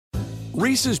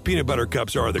Reese's Peanut Butter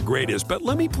Cups are the greatest, but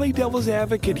let me play devil's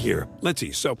advocate here. Let's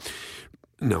see. So,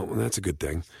 no, that's a good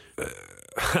thing.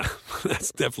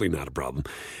 That's definitely not a problem.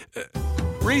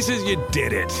 Reese's, you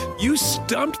did it. You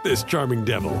stumped this charming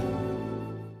devil.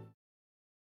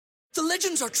 The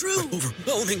legends are true.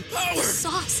 Overwhelming power! The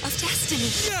sauce of destiny.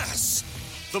 Yes!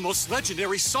 The most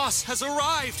legendary sauce has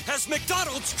arrived as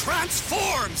McDonald's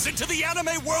transforms into the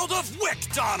anime world of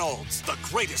WickDonald's. The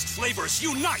greatest flavors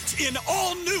unite in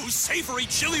all new savory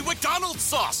chili McDonald's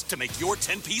sauce to make your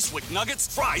 10-piece Wick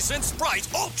Nuggets, fries, and Sprite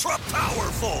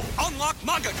ultra-powerful. Unlock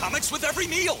manga comics with every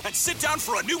meal and sit down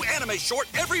for a new anime short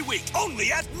every week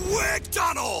only at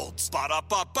WickDonald's.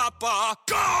 Ba-da-ba-ba-ba,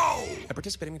 go! At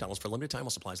participating McDonald's for a limited time while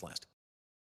supplies last.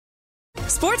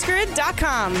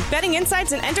 SportsGrid.com. Betting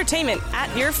insights and entertainment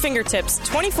at your fingertips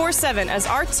 24/7 as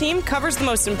our team covers the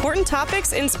most important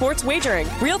topics in sports wagering.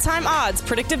 Real-time odds,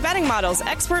 predictive betting models,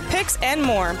 expert picks, and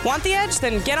more. Want the edge?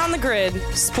 Then get on the grid.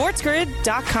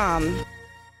 SportsGrid.com.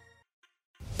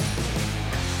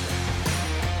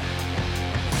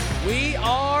 We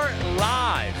are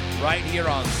live right here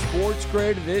on Sports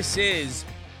Grid. This is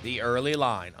The Early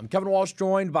Line. I'm Kevin Walsh,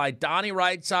 joined by Donnie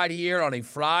Rightside here on a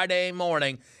Friday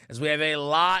morning as we have a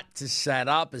lot to set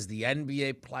up as the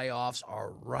NBA playoffs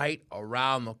are right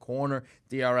around the corner.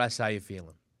 DRS, how you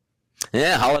feeling?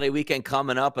 Yeah, holiday weekend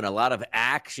coming up and a lot of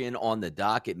action on the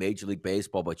docket, Major League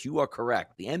Baseball. But you are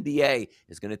correct. The NBA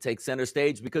is going to take center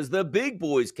stage because the big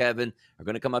boys, Kevin, are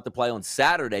going to come out to play on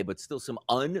Saturday, but still some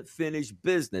unfinished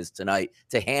business tonight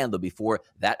to handle before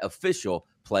that official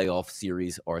playoff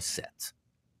series are set.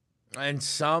 And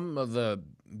some of the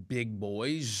big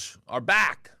boys are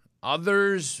back.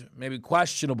 Others maybe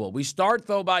questionable. We start,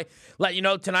 though, by letting you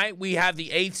know tonight we have the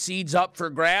 8th seeds up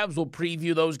for grabs. We'll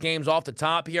preview those games off the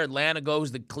top here. Atlanta goes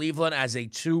to Cleveland as a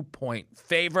 2-point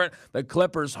favorite. The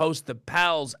Clippers host the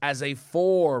Pels as a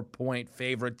 4-point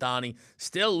favorite, Donnie.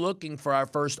 Still looking for our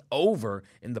first over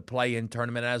in the play-in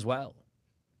tournament as well.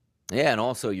 Yeah, and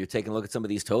also you're taking a look at some of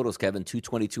these totals, Kevin,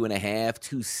 222.5,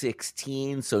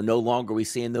 216. So no longer are we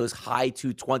seeing those high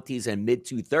 220s and mid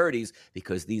 230s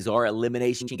because these are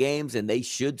elimination games and they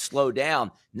should slow down.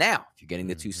 Now, if you're getting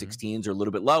the 216s or a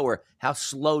little bit lower, how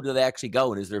slow do they actually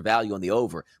go and is there value on the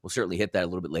over? We'll certainly hit that a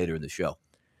little bit later in the show.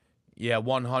 Yeah,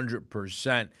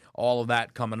 100%. All of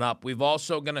that coming up. We've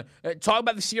also going to talk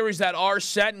about the series that are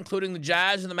set, including the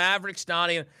Jazz and the Mavericks,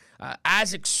 Donnie.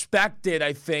 As expected,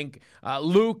 I think,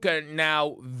 Luka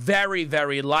now very,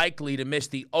 very likely to miss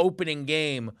the opening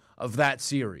game of that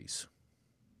series.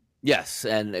 Yes,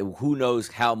 and who knows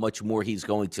how much more he's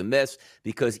going to miss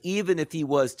because even if he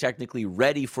was technically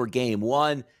ready for game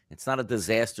one, it's not a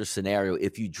disaster scenario.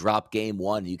 If you drop game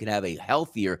one, you can have a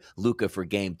healthier Luka for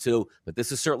game two. But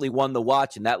this is certainly one to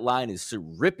watch, and that line is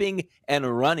ripping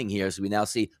and running here. So we now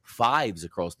see 5s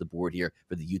across the board here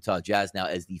for the Utah Jazz now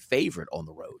as the favorite on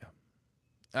the road.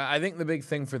 I think the big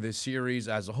thing for this series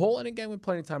as a whole, and again, we have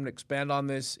plenty of time to expand on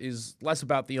this, is less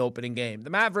about the opening game. The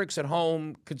Mavericks at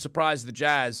home could surprise the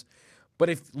Jazz, but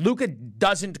if Luka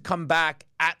doesn't come back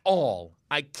at all,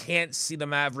 I can't see the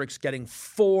Mavericks getting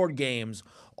 4 games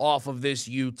off of this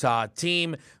Utah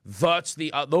team. Those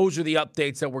are the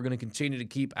updates that we're going to continue to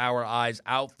keep our eyes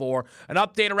out for. An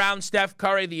update around Steph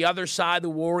Curry. The other side, the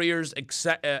Warriors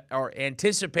are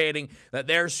anticipating that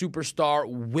their superstar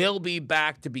will be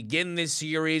back to begin this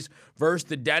series versus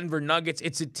the Denver Nuggets.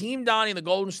 It's a team, Donnie, the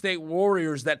Golden State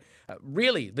Warriors, that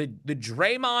really, the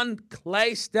Draymond,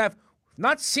 Clay, Steph,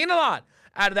 not seen a lot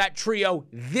out of that trio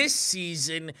this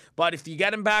season. But if you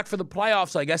get them back for the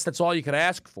playoffs, I guess that's all you could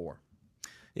ask for.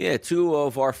 Yeah, 2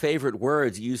 of our favorite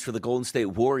words used for the Golden State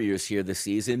Warriors here this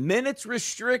season. Minutes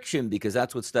restriction, because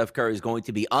that's what Steph Curry is going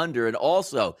to be under. And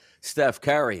also, Steph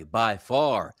Curry, by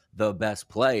far the best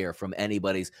player from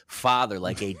anybody's father,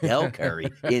 like a Del Curry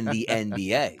in the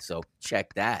NBA. So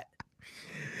check that.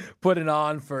 Put it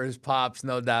on for his pops,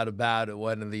 no doubt about it.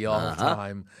 One of the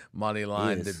all-time money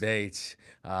line debates.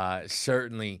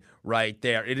 Certainly right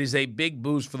there. It is a big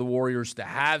boost for the Warriors to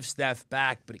have Steph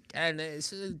back. But again,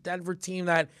 this is a Denver team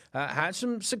that had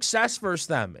some success versus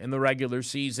them in the regular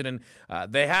season.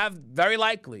 And they have very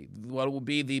likely what will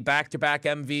be the back-to-back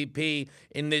MVP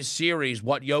in this series.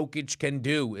 What Jokic can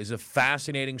do is a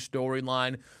fascinating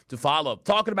storyline to follow.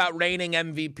 Talking about reigning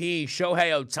MVP,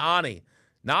 Shohei Ohtani.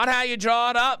 Not how you draw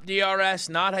it up, DRS.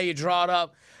 Not how you draw it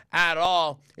up at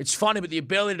all. It's funny, but the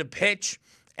ability to pitch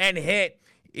and hit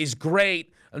is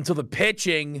great until the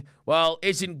pitching, well,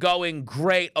 isn't going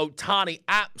great. Ohtani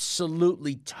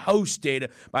absolutely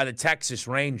toasted by the Texas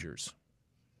Rangers.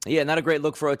 Yeah, not a great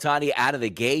look for Ohtani out of the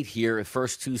gate here.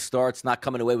 First 2 starts, not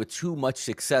coming away with too much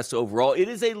success overall. It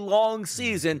is a long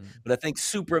season, but I think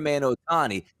Superman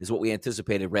Ohtani is what we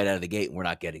anticipated right out of the gate, and we're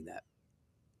not getting that.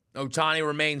 Ohtani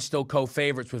remains still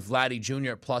co-favorites with Vladdy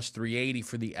Jr. at plus 380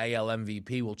 for the AL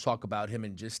MVP. We'll talk about him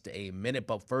in just a minute,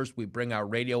 but first we bring our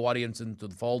radio audience into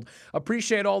the fold.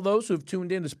 Appreciate all those who have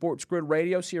tuned in to Sports Grid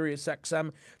Radio, Sirius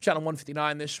XM, Channel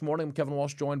 159 this morning. I'm Kevin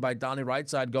Walsh, joined by Donnie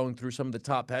Rightside, going through some of the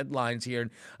top headlines here.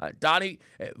 Donnie,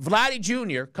 Vladdy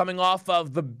Jr. coming off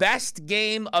of the best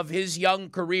game of his young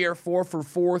career, 4 for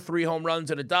 4, 3 home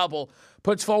runs and a double,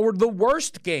 puts forward the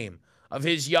worst game of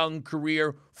his young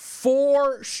career,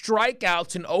 4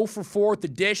 strikeouts and 0 for 4 at the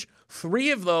dish,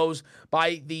 3 of those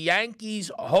by the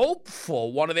Yankees'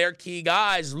 hopeful, one of their key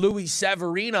guys, Luis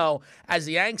Severino, as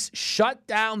the Yanks shut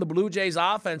down the Blue Jays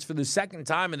offense for the second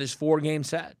time in this 4-game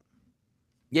set.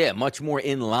 Yeah, much more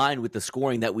in line with the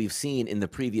scoring that we've seen in the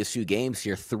previous 2 games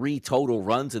here. 3 total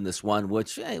runs in this one,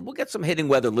 which we'll get some hitting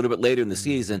weather a little bit later in the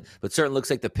season, but certainly looks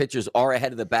like the pitchers are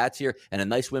ahead of the bats here, and a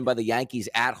nice win by the Yankees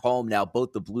at home. Now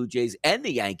both the Blue Jays and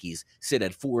the Yankees sit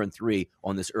at 4-3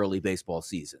 on this early baseball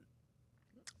season.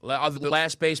 The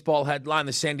last baseball headline,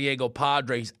 the San Diego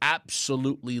Padres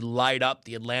absolutely light up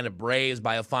the Atlanta Braves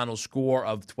by a final score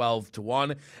of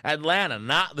 12-1. Atlanta,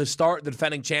 not the start the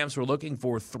defending champs were looking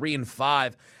for,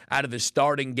 3-5 out of the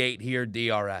starting gate here,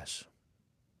 DRS.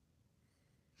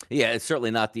 Yeah, it's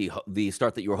certainly not the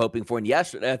start that you were hoping for. And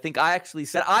yesterday, I think I actually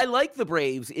said I like the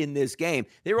Braves in this game.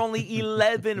 They were only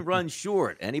 11 runs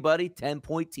short. Anybody?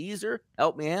 10-point teaser?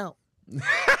 Help me out.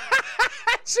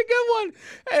 That's a good one.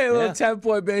 Hey, a little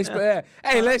 10-point baseball. Yeah.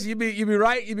 Hey, listen, you be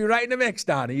right. You be right in the mix,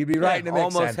 Donnie. You be right in the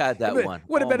mix. Almost had that one.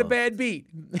 Would have been a bad beat.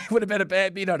 Would have been a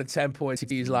bad beat on a 10-point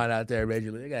tease line out there,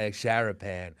 Major League. They got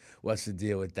Sharapan. What's the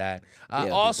deal with that?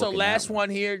 Also, last one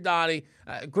here, Donnie.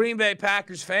 Green Bay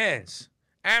Packers fans.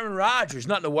 Aaron Rodgers,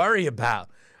 nothing to worry about.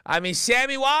 I mean,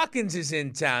 Sammy Watkins is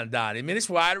in town, Donnie. I mean, this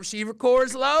wide receiver core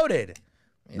is loaded.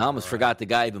 I almost forgot the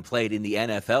guy even played in the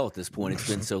NFL at this point. It's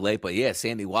been so late. But, yeah,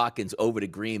 Sammy Watkins over to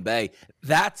Green Bay.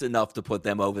 That's enough to put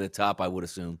them over the top, I would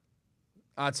assume.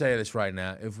 I'll tell you this right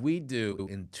now. If we do,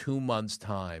 in 2 months'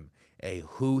 time, a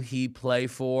who he play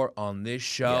for on this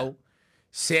show,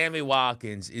 Sammy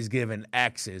Watkins is giving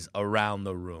X's around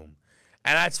the room.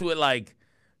 And that's what, like,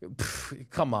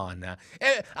 come on now.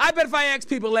 I bet if I asked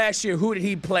people last year who did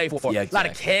he play for, yeah, exactly. A lot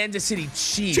of Kansas City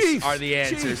Chiefs are the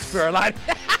answers for a lot.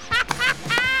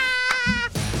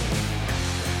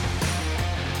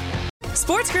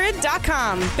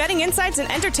 SportsGrid.com. Betting insights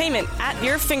and entertainment at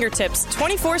your fingertips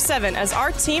 24/7 as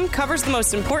our team covers the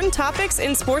most important topics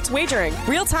in sports wagering.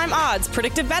 Real-time odds,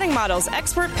 predictive betting models,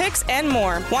 expert picks, and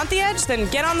more. Want the edge? Then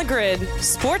get on the grid.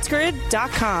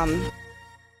 SportsGrid.com.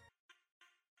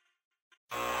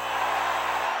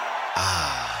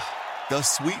 The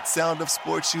sweet sound of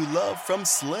sports you love from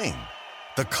Sling.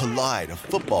 The collide of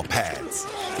football pads.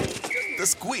 The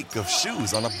squeak of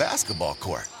shoes on a basketball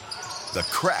court. The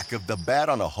crack of the bat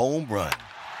on a home run.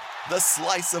 The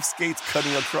slice of skates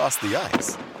cutting across the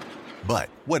ice. But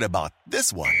what about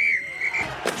this one?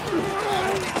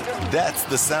 That's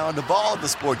the sound of all the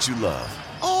sports you love,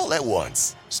 all at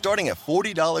once. Starting at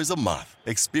 $40 a month.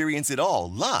 Experience it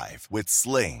all live with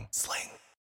Sling.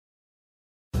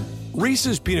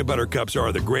 Reese's Peanut Butter Cups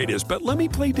are the greatest, but let me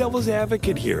play devil's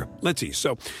advocate here. Let's see.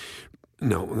 So,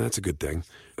 no, that's a good thing.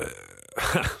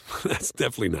 That's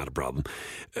definitely not a problem.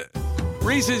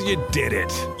 Reese's, you did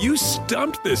it. You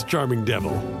stumped this charming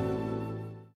devil.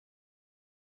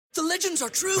 The legends are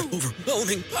true.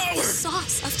 Overwhelming power! The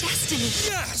sauce of destiny.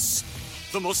 Yes!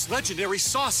 The most legendary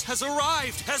sauce has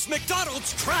arrived as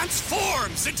McDonald's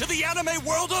transforms into the anime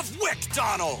world of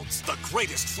WickDonald's. The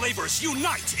greatest flavors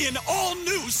unite in all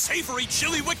new savory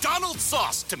chili McDonald's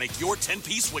sauce to make your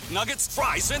 10-piece Wick Nuggets,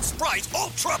 fries, and Sprite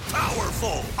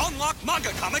ultra-powerful. Unlock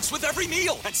manga comics with every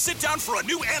meal and sit down for a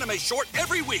new anime short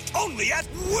every week only at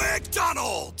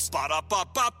WickDonald's.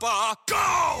 Ba-da-ba-ba-ba,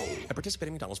 go! At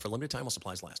participating McDonald's for a limited time while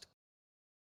supplies last.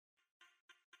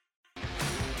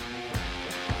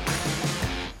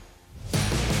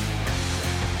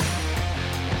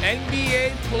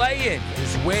 NBA play-in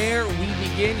is where we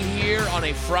begin here on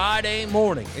a Friday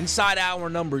morning. Inside hour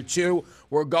number 2,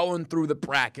 we're going through the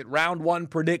bracket. Round 1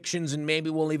 predictions, and maybe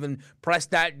we'll even press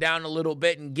that down a little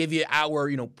bit and give you our,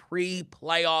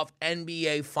 pre-playoff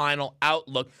NBA final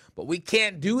outlook. But we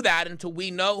can't do that until we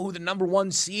know who the number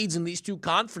 1 seeds in these 2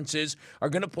 conferences are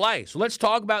going to play. So let's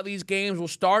talk about these games. We'll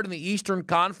start in the Eastern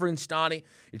Conference, Donnie.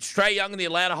 It's Trae Young and the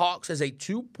Atlanta Hawks as a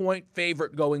 2-point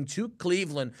favorite going to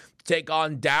Cleveland to take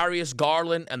on Darius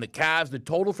Garland and the Cavs. The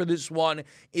total for this one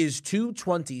is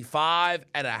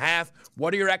 225.5.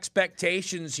 What are your expectations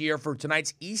implications here for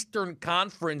tonight's Eastern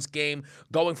Conference game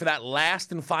going for that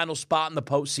last and final spot in the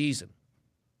postseason?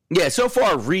 Yeah, so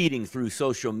far reading through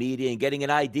social media and getting an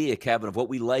idea, Kevin, of what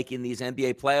we like in these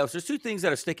NBA playoffs, there's two things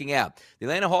that are sticking out. The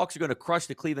Atlanta Hawks are going to crush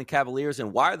the Cleveland Cavaliers,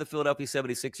 and why are the Philadelphia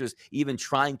 76ers even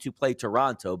trying to play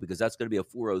Toronto? Because that's going to be a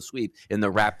 4-0 sweep in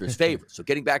the Raptors' favor. So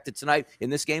getting back to tonight in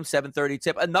this game, 7:30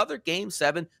 tip, another Game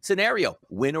 7 scenario,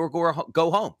 win or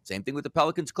go home. Same thing with the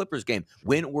Pelicans-Clippers game,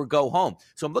 win or go home.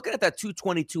 So I'm looking at that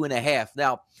 222.5.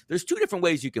 Now, there's two different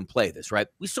ways you can play this, right?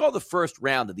 We saw the first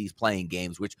round of these playing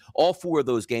games, which all four of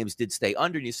those games did stay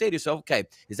under, and you say to yourself, okay,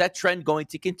 is that trend going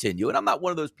to continue? And I'm not one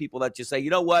of those people that just say,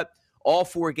 you know what, all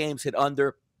four games hit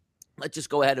under. Let's just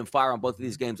go ahead and fire on both of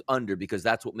these games under because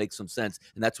that's what makes some sense,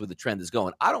 and that's where the trend is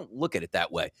going. I don't look at it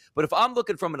that way. But if I'm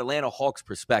looking from an Atlanta Hawks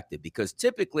perspective, because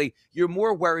typically you're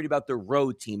more worried about the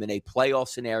road team in a playoff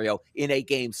scenario in a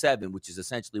Game 7, which is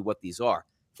essentially what these are.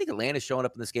 I think Atlanta's showing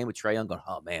up in this game with Trae Young going,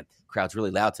 oh, man, crowd's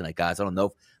really loud tonight, guys. I don't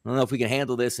know if we can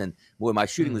handle this. And, boy, my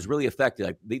shooting was really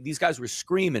affected. These guys were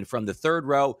screaming from the third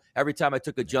row. Every time I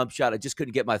took a jump shot, I just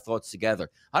couldn't get my thoughts together.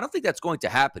 I don't think that's going to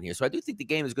happen here. So I do think the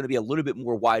game is going to be a little bit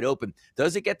more wide open.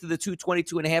 Does it get to the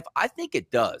 222.5? I think it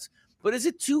does. But is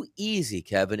it too easy,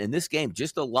 Kevin, in this game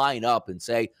just to line up and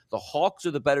say the Hawks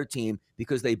are the better team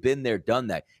because they've been there, done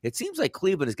that? It seems like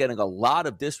Cleveland is getting a lot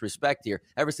of disrespect here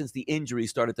ever since the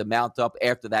injuries started to mount up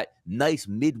after that nice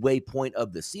midway point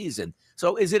of the season.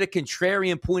 So is it a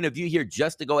contrarian point of view here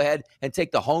just to go ahead and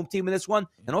take the home team in this one?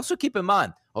 And also keep in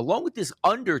mind, along with this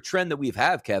under trend that we've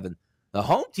had, Kevin, the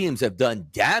home teams have done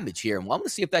damage here, and I want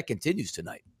to see if that continues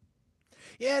tonight.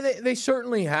 Yeah, they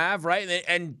certainly have, right?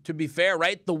 And to be fair,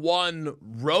 right, the one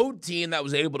road team that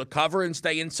was able to cover and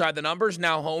stay inside the numbers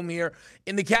now home here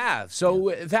in the Cavs.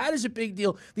 So that is a big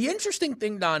deal. The interesting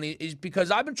thing, Donnie, is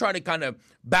because I've been trying to kind of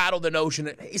battle the notion,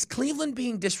 is Cleveland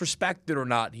being disrespected or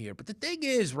not here? But the thing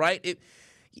is, right,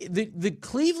 the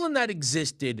Cleveland that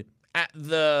existed at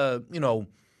the,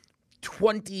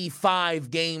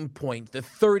 25-game point, the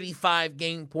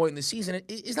 35-game point in the season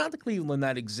is not the Cleveland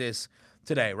that exists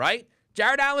today, right?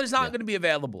 Jared Allen is not going to be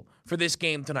available for this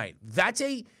game tonight. That's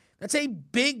a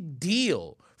big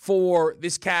deal for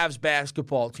this Cavs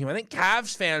basketball team. I think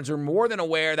Cavs fans are more than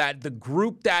aware that the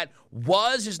group that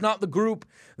was is not the group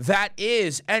that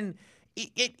is. And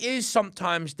it is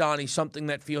sometimes, Donnie, something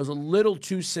that feels a little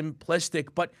too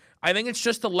simplistic, but I think it's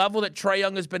just the level that Trae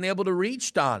Young has been able to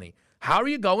reach, Donnie. How are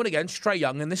you going against Trae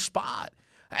Young in this spot?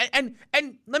 And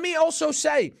let me also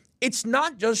say, it's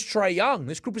not just Trae Young.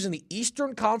 This group was in the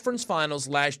Eastern Conference Finals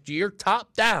last year,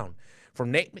 top down.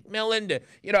 From Nate McMillan to,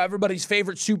 everybody's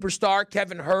favorite superstar,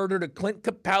 Kevin Huerter, to Clint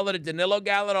Capella, to Danilo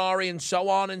Gallinari, and so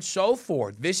on and so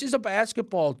forth. This is a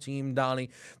basketball team, Donnie,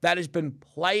 that has been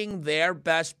playing their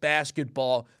best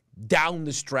basketball down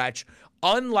the stretch,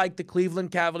 unlike the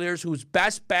Cleveland Cavaliers, whose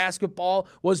best basketball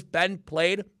was been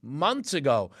played months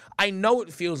ago. I know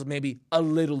it feels maybe a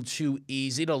little too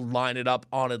easy to line it up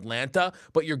on Atlanta,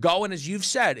 but you're going, as you've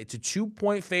said, it's a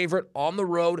 2-point favorite on the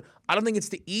road. I don't think it's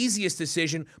the easiest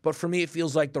decision, but for me, it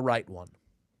feels like the right one.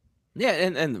 Yeah,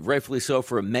 and rightfully so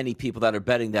for many people that are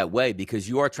betting that way, because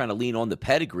you are trying to lean on the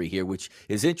pedigree here, which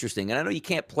is interesting. And I know you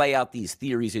can't play out these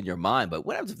theories in your mind, but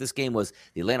what happens if this game was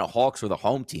the Atlanta Hawks or the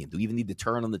home team? Do we even need to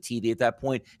turn on the TV at that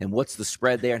point? And what's the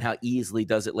spread there, and how easily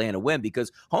does Atlanta win? Because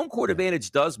home court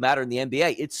advantage does matter in the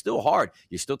NBA. It's still hard.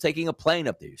 You're still taking a plane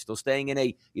up there. You're still staying in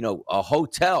a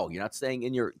hotel. You're not staying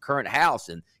in your current house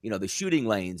and, the shooting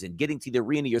lanes and getting to the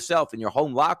arena yourself in your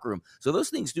home locker room. So those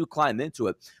things do climb into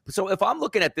it. So if I'm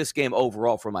looking at this game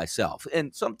overall for myself,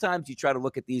 and sometimes you try to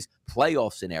look at these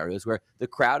playoff scenarios where the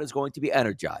crowd is going to be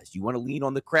energized. You want to lean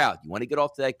on the crowd. You want to get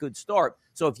off to that good start.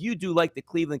 So if you do like the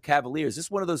Cleveland Cavaliers, this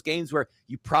is one of those games where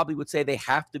you probably would say they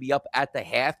have to be up at the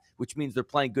half, which means they're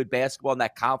playing good basketball, and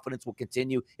that confidence will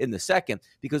continue in the second,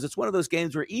 because it's one of those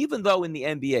games where even though in the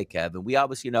NBA, Kevin, we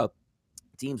obviously know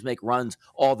teams make runs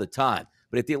all the time,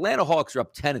 but if the Atlanta Hawks are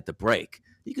up 10 at the break,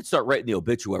 you could start writing the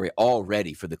obituary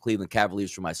already for the Cleveland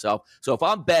Cavaliers for myself. So if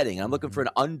I'm betting and I'm looking for an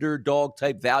underdog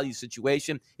type value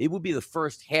situation, it would be the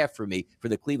first half for me for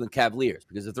the Cleveland Cavaliers,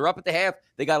 because if they're up at the half,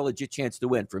 they got a legit chance to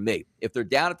win for me. If they're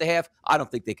down at the half, I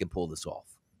don't think they can pull this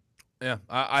off. Yeah,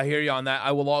 I hear you on that.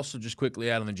 I will also just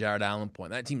quickly add on the Jared Allen point.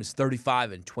 That team is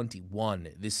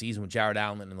 35-21 this season with Jared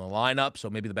Allen in the lineup. So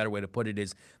maybe the better way to put it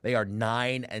is they are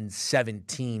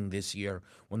 9-17 this year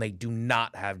when they do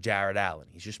not have Jared Allen.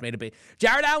 He's just made a big.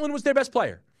 Jared Allen was their best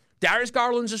player. Darius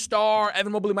Garland's a star.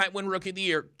 Evan Mobley might win Rookie of the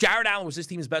Year. Jared Allen was this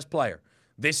team's best player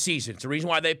this season. It's the reason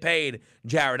why they paid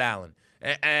Jared Allen.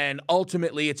 And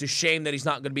ultimately, it's a shame that he's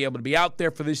not going to be able to be out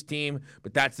there for this team,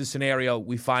 but that's the scenario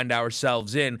we find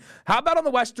ourselves in. How about on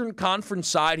the Western Conference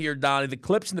side here, Donnie? The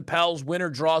Clips and the Pels, winner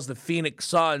draws the Phoenix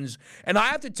Suns. And I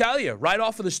have to tell you, right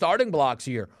off of the starting blocks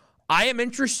here, I am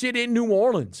interested in New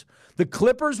Orleans. The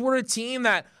Clippers were a team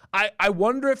that I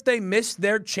wonder if they missed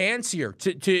their chance here,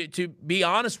 to be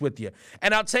honest with you.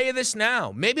 And I'll tell you this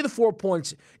now. Maybe the 4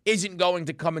 points isn't going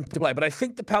to come into play, but I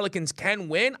think the Pelicans can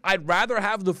win. I'd rather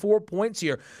have the 4 points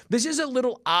here. This is a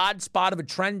little odd spot of a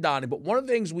trend on it, but one of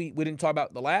the things we didn't talk about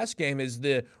in the last game is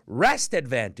the rest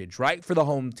advantage, right, for the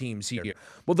home teams here.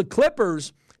 Well, the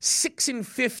Clippers,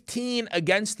 6-15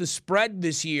 against the spread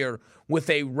this year with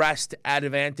a rest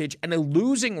advantage and a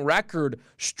losing record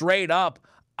straight up.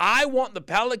 I want the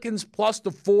Pelicans plus the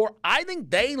 4. I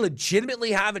think they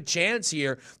legitimately have a chance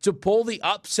here to pull the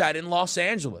upset in Los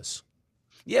Angeles.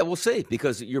 Yeah, we'll see,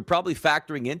 because you're probably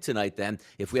factoring in tonight then,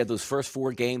 if we had those first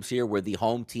 4 games here where the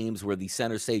home teams were the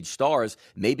center stage stars,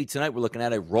 maybe tonight we're looking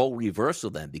at a role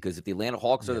reversal then, because if the Atlanta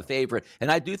Hawks are the favorite,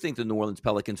 and I do think the New Orleans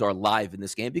Pelicans are live in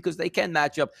this game because they can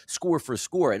match up score for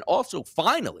score. And also,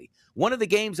 finally, one of the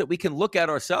games that we can look at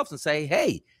ourselves and say,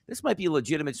 hey, this might be a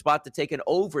legitimate spot to take an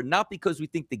over, not because we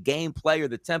think the gameplay or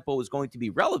the tempo is going to be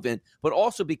relevant, but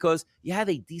also because you have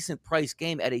a decent price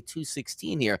game at a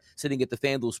 216 here sitting at the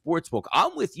FanDuel Sportsbook.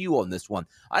 I'm with you on this one.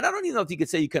 I don't even know if you could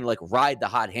say you can ride the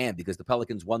hot hand because the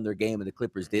Pelicans won their game and the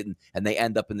Clippers didn't, and they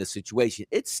end up in this situation.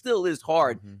 It still is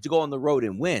hard to go on the road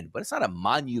and win, but it's not a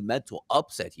monumental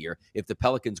upset here if the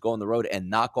Pelicans go on the road and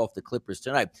knock off the Clippers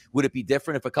tonight. Would it be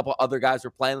different if a couple other guys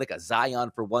were playing, like a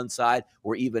Zion for one side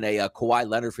or even a Kawhi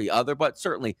Leonard for the other? But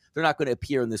certainly they're not going to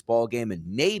appear in this ball game, and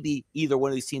maybe either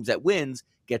one of these teams that wins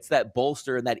gets that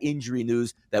bolster and that injury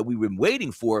news that we've been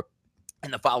waiting for in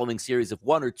the following series if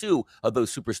 1 or 2 of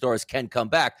those superstars can come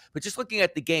back. But just looking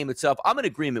at the game itself, I'm in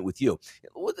agreement with you.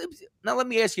 Now, let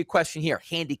me ask you a question here,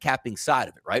 handicapping side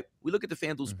of it, right? We look at the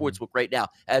FanDuel Sportsbook right now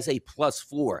as a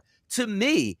 +4. To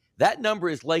me, that number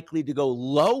is likely to go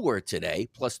lower today,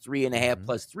 +3.5,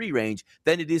 +3 range,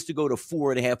 than it is to go to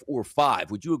 4.5 or 5.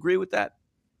 Would you agree with that?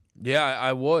 Yeah,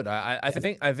 I would. I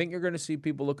think you're going to see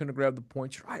people looking to grab the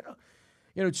points. Right.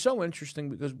 You know, it's so interesting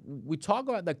because we talk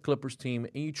about that Clippers team,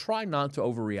 and you try not to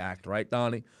overreact, right,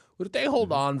 Donnie? But if they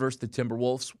hold on versus the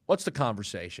Timberwolves, what's the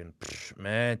conversation?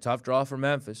 Man, tough draw for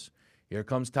Memphis. Here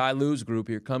comes Ty Lue's group.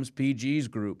 Here comes PG's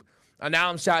group. And now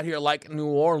I'm sat here like New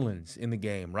Orleans in the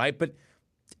game, right? But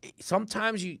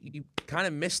sometimes you kind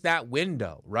of miss that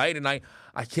window, right? And I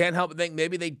can't help but think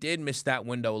maybe they did miss that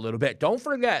window a little bit. Don't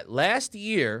forget, last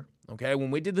year, okay,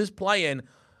 when we did this play-in,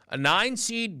 a 9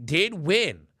 seed did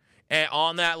win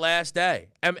on that last day.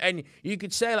 And you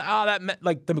could say,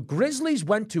 the Grizzlies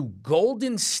went to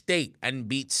Golden State and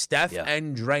beat Steph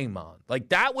and Draymond. Like,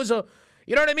 that was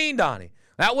you know what I mean, Donnie?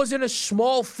 That wasn't a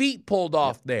small feat pulled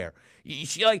off there.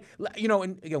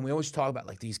 And again, we always talk about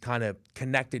these kind of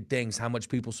connected things, how much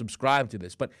people subscribe to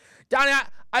this. But, Donnie,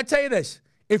 I tell you this.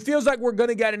 It feels like we're going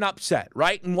to get an upset,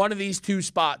 right, in one of these 2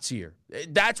 spots here.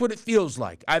 That's what it feels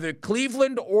like. Either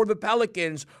Cleveland or the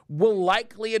Pelicans will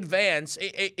likely advance.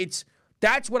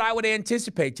 That's what I would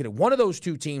anticipate today. One of those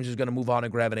 2 teams is going to move on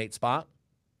and grab an 8 spot.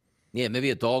 Yeah, maybe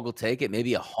a dog will take it.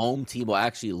 Maybe a home team will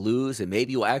actually lose, and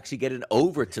maybe you'll actually get an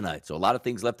over tonight. So a lot of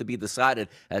things left to be decided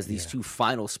as these 2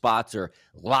 final spots are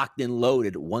locked and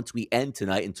loaded once we end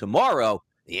tonight. And tomorrow,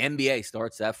 the NBA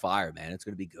starts that fire, man. It's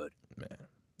going to be good. Man.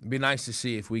 It'd be nice to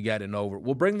see if we get an over.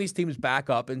 We'll bring these teams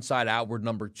back up inside outward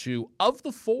number 2. Of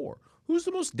the 4, who's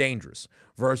the most dangerous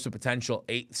versus a potential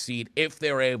 8th seed if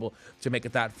they're able to make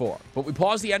it that far? But we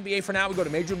pause the NBA for now. We go to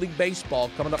Major League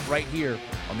Baseball coming up right here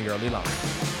on the early line.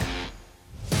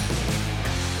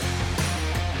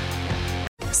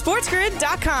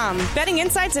 SportsGrid.com. Betting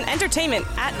insights and entertainment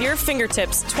at your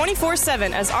fingertips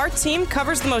 24/7 as our team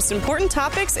covers the most important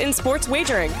topics in sports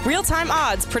wagering. Real-time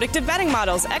odds, predictive betting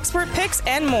models, expert picks,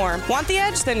 and more. Want the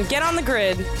edge? Then get on the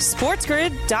grid.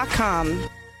 SportsGrid.com.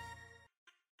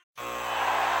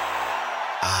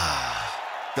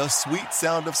 The sweet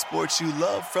sound of sports you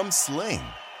love from Sling.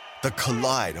 The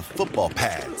collide of football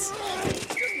pads.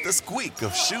 The squeak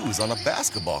of shoes on a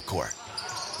basketball court.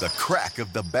 The crack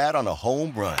of the bat on a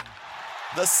home run.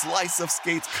 The slice of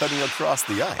skates cutting across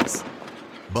the ice.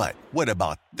 But what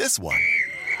about this one?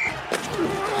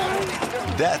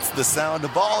 That's the sound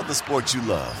of all the sports you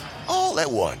love, all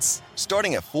at once.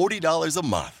 Starting at $40 a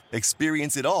month.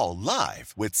 Experience it all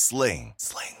live with Sling.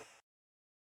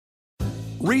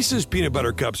 Reese's peanut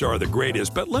butter cups are the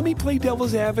greatest, but let me play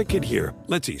devil's advocate here.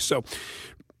 Let's see. So,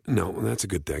 no, that's a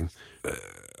good thing.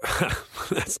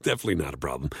 That's definitely not a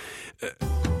problem.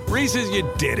 Reese's, you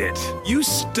did it. You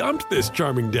stumped this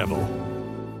charming devil.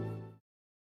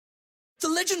 The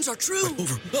legends are true.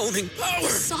 Overwhelming power! The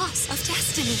sauce of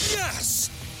destiny. Yes!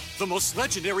 The most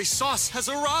legendary sauce has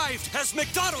arrived as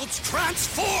McDonald's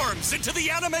transforms into the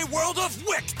anime world of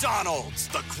WickDonald's.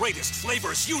 The greatest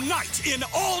flavors unite in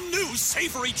all new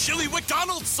savory chili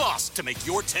McDonald's sauce to make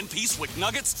your 10-piece Wick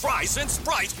Nuggets, fries, and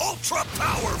Sprite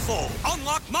ultra-powerful.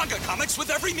 Unlock manga comics with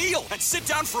every meal and sit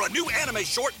down for a new anime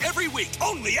short every week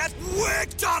only at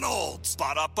WickDonald's.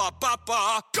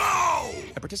 Ba-da-ba-ba-ba, go!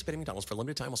 At participating McDonald's for a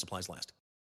limited time while supplies last.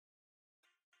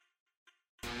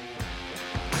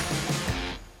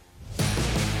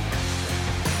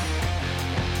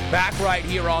 Back right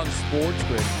here on Sports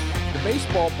Grid. The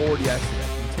baseball board yesterday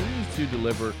continues to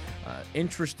deliver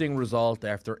interesting result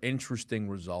after interesting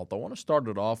result. I want to start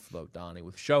it off, though, Donnie,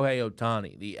 with Shohei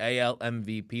Ohtani, the AL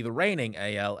MVP, the reigning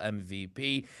AL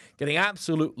MVP, getting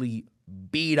absolutely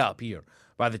beat up here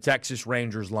by the Texas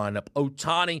Rangers lineup.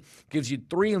 Ohtani gives you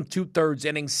 3 2/3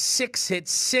 innings, 6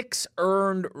 hits, 6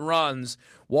 earned runs,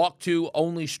 walked 2,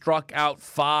 only struck out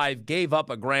 5, gave up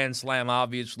a grand slam,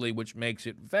 obviously, which makes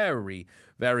it very,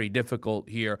 very difficult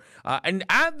here. And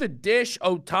at the dish,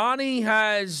 Ohtani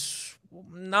has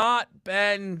not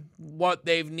been what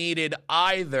they've needed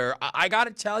either. I got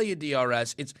to tell you,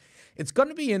 DRS, it's going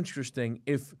to be interesting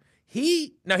if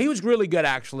he was really good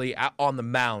actually on the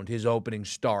mound his opening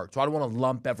start, so I don't want to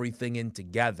lump everything in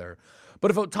together.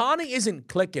 But if Ohtani isn't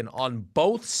clicking on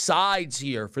both sides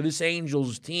here for this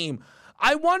Angels team,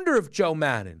 I wonder if Joe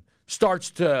Maddon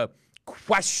starts to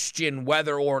question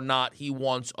whether or not he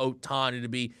wants Ohtani to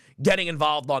be getting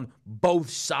involved on both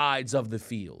sides of the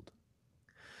field.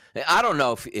 I don't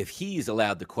know if he's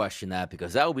allowed to question that,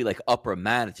 because that would be like upper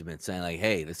management saying, like,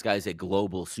 hey, this guy's a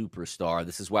global superstar.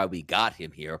 This is why we got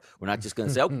him here. We're not just going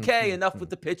to say, okay, enough with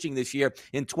the pitching this year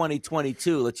in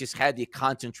 2022. Let's just have you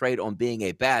concentrate on being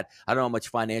a bat. I don't know how much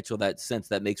financial sense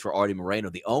that makes for Artie Moreno,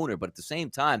 the owner. But at the same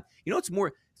time, it's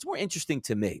more interesting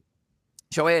to me.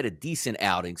 Shohei had a decent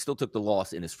outing, still took the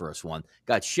loss in his first one,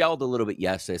 got shelled a little bit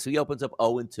yesterday. So he opens up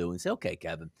 0-2 and say, okay,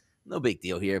 Kevin, no big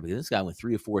deal here, because this guy went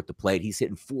 3 or 4 at the plate. He's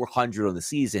hitting 400 on the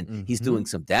season. Mm-hmm. He's doing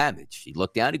some damage. He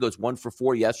looked down. He goes 1 for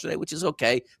 4 yesterday, which is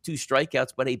okay. 2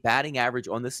 strikeouts, but a batting average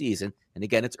on the season, and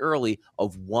again, it's early,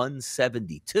 of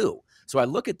 172. So I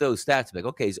look at those stats, like,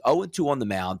 okay, he's 0-2 on the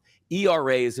mound.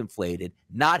 ERA is inflated,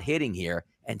 not hitting here,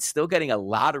 and still getting a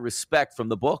lot of respect from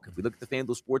the book. If we look at the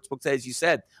FanDuel Sportsbook, as you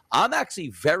said, I'm actually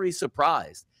very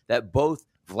surprised that both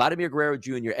Vladimir Guerrero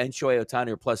Jr. and Shohei Ohtani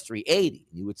are plus 380.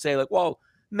 And you would say, like, well,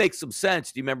 makes some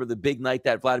sense. Do you remember the big night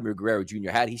that Vladimir Guerrero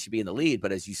Jr. had? He should be in the lead.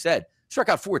 But as you said, struck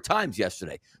out 4 times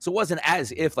yesterday. So it wasn't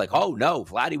as if, like, oh, no,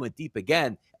 Vladdy went deep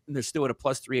again, and they're still at a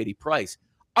plus 380 price.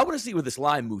 I want to see where this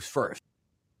line moves first.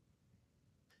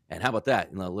 And how about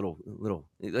that? A little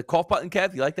the cough button,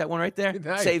 Kev. You like that one right there?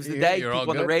 Nice. Saves the day. People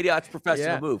on the radio, it's a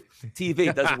professional move.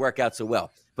 TV doesn't work out so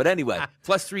well. But anyway,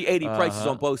 plus 380 prices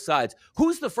on both sides.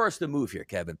 Who's the first to move here,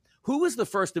 Kevin? Who was the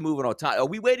first to move on Ohtani? Are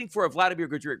we waiting for a Vladimir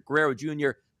Guerrero Jr.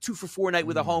 2 for 4 night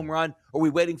with a home run? Or are we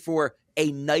waiting for a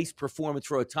nice performance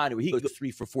for Ohtani where he goes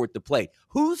 3 for 4 at the plate?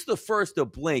 Who's the first to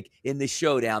blink in this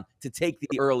showdown to take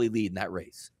the early lead in that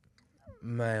race?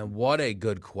 Man, what a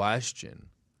good question.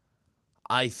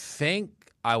 I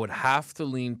think I would have to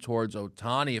lean towards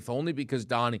Ohtani, if only because,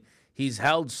 Donnie, he's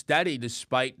held steady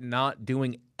despite not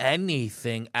doing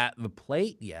anything at the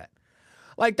plate yet.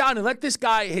 Like, Donnie, let this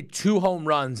guy hit 2 home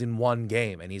runs in 1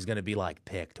 game, and he's going to be, like,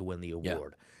 picked to win the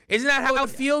award. Yeah. Isn't that how it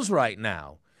feels right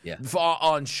now? Yeah.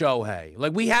 On Shohei.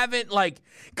 Like, we haven't, like,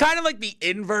 kind of like the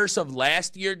inverse of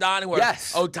last year, Donnie, where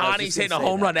Ohtani's hitting a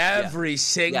home run every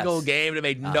single game. It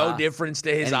made no difference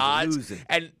to his odds.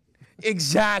 And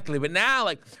exactly. But now,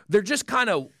 like, they're just kind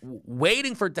of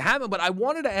waiting for it to happen. But I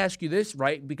wanted to ask you this,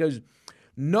 right? Because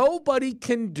nobody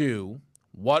can do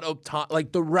what Ohtani,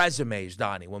 like the resumes,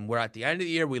 Donnie, when we're at the end of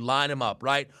the year, we line them up,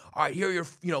 right? All right, here are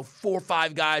your 4 or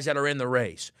 5 guys that are in the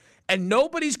race. And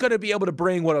nobody's going to be able to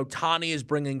bring what Ohtani is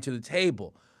bringing to the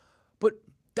table. But,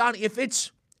 Donnie, if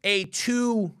it's a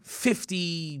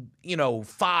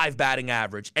 2.55 batting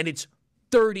average, and it's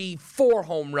 34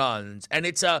 home runs, and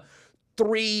it's a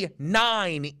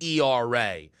 3.9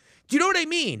 ERA. Do you know what I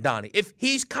mean, Donnie? If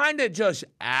he's kind of just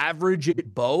average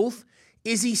at both,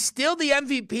 is he still the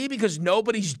MVP because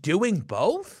nobody's doing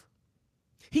both?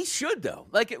 He should, though.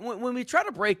 Like, when we try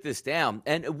to break this down,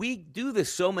 and we do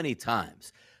this so many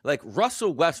times, like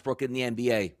Russell Westbrook in the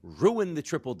NBA ruined the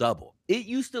triple-double. It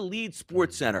used to lead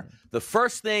SportsCenter. The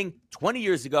first thing 20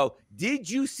 years ago, did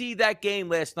you see that game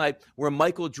last night where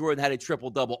Michael Jordan had a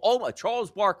triple-double? Oh, my, Charles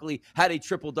Barkley had a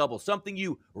triple-double, something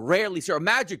you rarely see. Or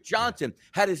Magic Johnson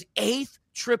had his 8th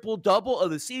triple-double of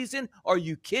the season. Are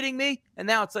you kidding me? And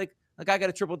now it's like, A guy got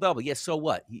a triple-double. Yeah, so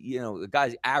what? The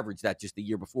guy's averaged that just the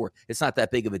year before. It's not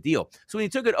that big of a deal. So when you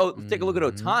take a look at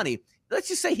Ohtani, let's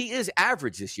just say he is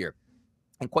average this year.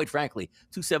 And quite frankly,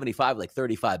 275, like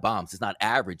 35 bombs, is not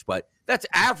average, but that's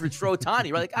average for Ohtani.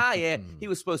 You're like, yeah, he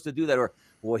was supposed to do that. Or,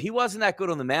 well, he wasn't that good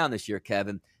on the mound this year,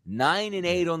 Kevin.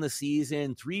 9-8 on the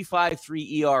season,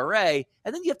 3.53 ERA.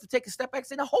 And then you have to take a step back and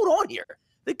say, now, hold on here.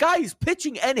 The guy is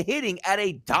pitching and hitting at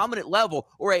a dominant level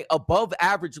or a above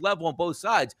average level on both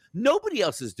sides. Nobody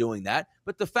else is doing that.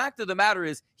 But the fact of the matter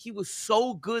is he was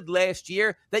so good last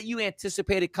year that you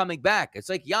anticipated coming back. It's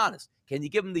like Giannis. Can you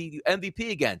give him the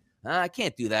MVP again? I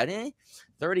can't do that.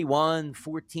 31,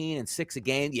 14, and 6 a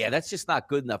game. Yeah, that's just not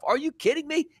good enough. Are you kidding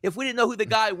me? If we didn't know who the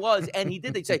guy was and he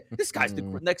did, they'd say, this guy's the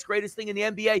next greatest thing in the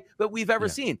NBA that we've ever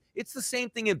seen. It's the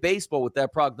same thing in baseball with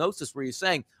that prognosis where you're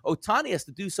saying Ohtani has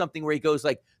to do something where he goes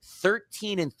like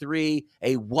 13-3,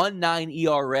 a 1.9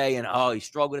 ERA, and he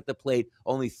struggled at the plate,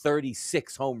 only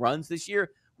 36 home runs this year.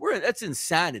 That's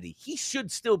insanity. He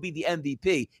should still be the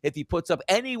MVP if he puts up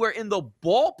anywhere in the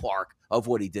ballpark of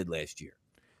what he did last year.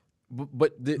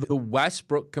 But the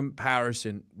Westbrook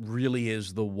comparison really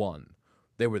is the one.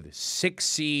 They were the 6th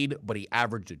seed, but he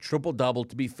averaged a triple-double,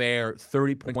 to be fair,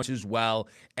 30 points as well.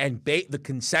 And the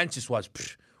consensus was,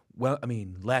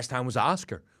 last time was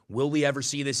Oscar. Will we ever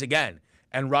see this again?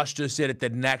 And Rush just did it the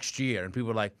next year. And people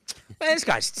were like, man, this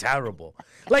guy's terrible.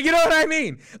 Like, you know what I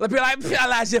mean? Like,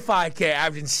 as if I care,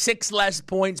 averaging 6 less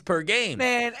points per game.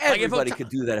 Man, everybody could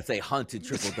do that if they hunted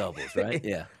triple-doubles, right?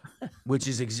 Yeah. Which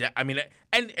is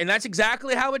and that's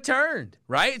exactly how it turned,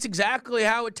 right? It's exactly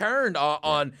how it turned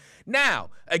on. Now,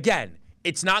 again,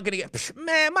 it's not going to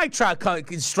get, might try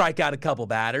to strike out a couple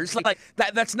batters. Like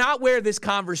that's not where this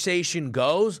conversation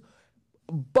goes.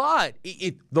 But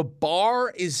the bar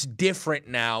is different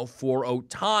now for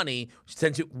Ohtani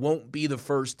since it won't be the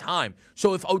first time.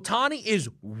 So if Ohtani is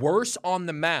worse on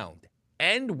the mound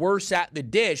and worse at the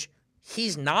dish,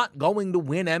 he's not going to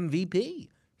win MVP.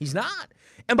 He's not.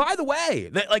 And by the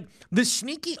way, the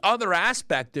sneaky other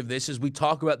aspect of this as we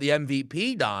talk about the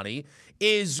MVP, Donnie,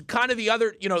 is kind of the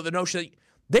other, the notion that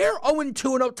they're 0-2 in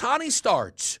Ohtani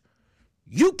starts.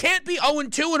 You can't be 0-2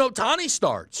 in Ohtani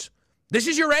starts. This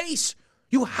is your ace.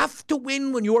 You have to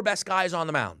win when your best guy is on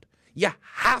the mound. You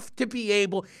have to be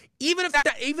able, even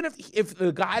if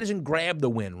the guy doesn't grab the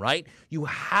win, right? You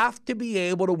have to be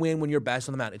able to win when you're best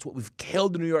on the mound. It's what we've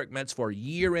killed the New York Mets for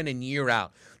year in and year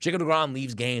out. Jacob deGrom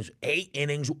leaves games 8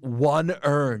 innings, 1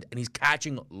 earned, and he's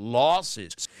catching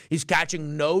losses. He's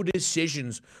catching no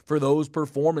decisions for those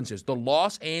performances. The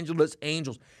Los Angeles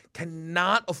Angels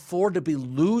cannot afford to be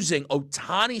losing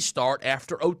Ohtani start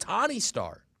after Ohtani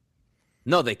start.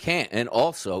 No, they can't. And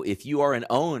also, if you are an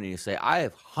owner and you say, I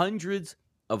have hundreds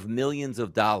of millions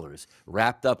of dollars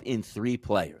wrapped up in 3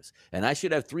 players, and I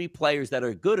should have 3 players that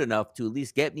are good enough to at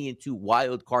least get me into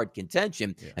wild card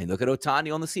contention. Yeah. And look at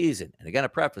Ohtani on the season. And again, I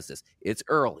preface this. It's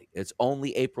early. It's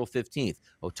only April 15th.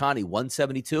 Ohtani,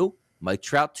 172. Mike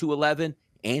Trout, 211.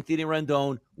 Anthony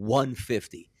Rendon,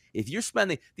 150. If you're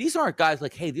spending, these aren't guys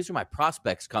like, hey, these are my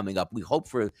prospects coming up. We hope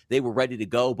they were ready to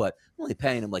go, but I'm only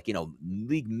paying them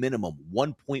league minimum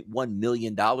 $1.1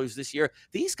 million this year.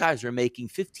 These guys are making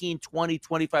 15, 20,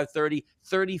 25, 30,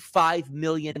 $35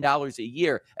 million a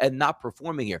year and not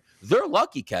performing here. They're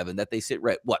lucky, Kevin, that they sit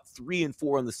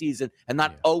 3-4 on the season and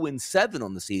not 0-7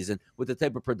 on the season with the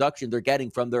type of production they're getting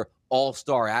from their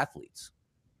all-star athletes.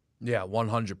 Yeah,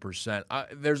 100%.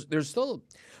 There's still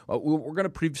we're going to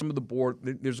preview some of the board.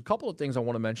 There's a couple of things I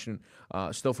want to mention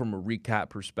still from a recap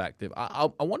perspective. I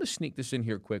want to sneak this in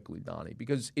here quickly, Donnie,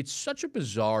 because it's such a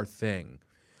bizarre thing.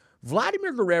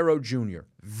 Vladimir Guerrero Jr.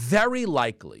 very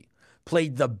likely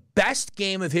played the best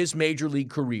game of his major league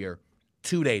career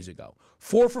 2 days ago.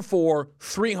 4 for 4,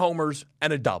 3 homers,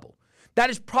 and a double.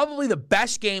 That is probably the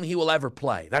best game he will ever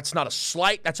play. That's not a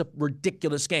slight. That's a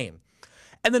ridiculous game.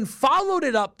 And then followed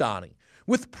it up, Donnie,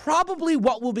 with probably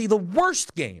what will be the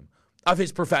worst game of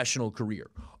his professional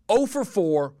career. 0 for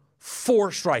 4, 4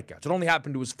 strikeouts. It only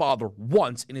happened to his father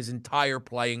once in his entire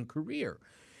playing career.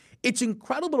 It's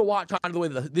incredible to watch the way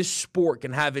that this sport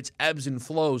can have its ebbs and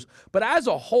flows. But as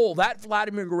a whole, that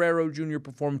Vladimir Guerrero Jr.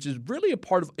 performance is really a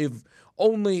part of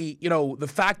only,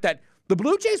 the fact that the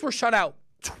Blue Jays were shut out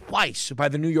twice by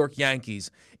the New York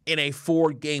Yankees in a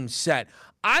 4-game set.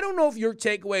 I don't know if your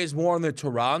takeaway is more on the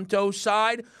Toronto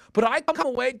side, but I come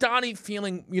away, Donnie,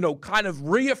 feeling, kind of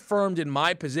reaffirmed in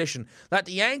my position that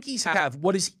the Yankees have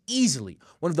what is easily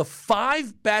one of the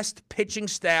 5 best pitching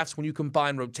staffs when you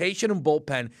combine rotation and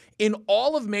bullpen in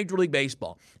all of Major League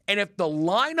Baseball. And if the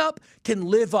lineup can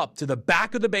live up to the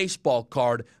back of the baseball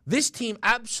card, this team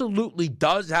absolutely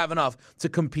does have enough to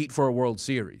compete for a World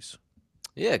Series.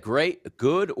 Yeah,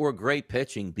 good or great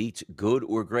pitching beats good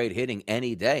or great hitting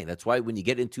any day. That's why when you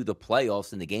get into the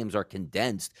playoffs and the games are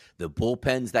condensed, the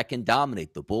bullpens that can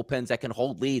dominate, the bullpens that can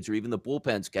hold leads, or even the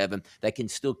bullpens, Kevin, that can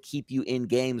still keep you in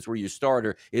games where your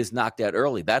starter is knocked out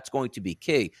early. That's going to be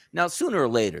key. Now, sooner or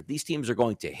later, these teams are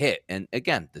going to hit. And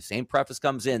again, the same preface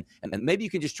comes in, and maybe you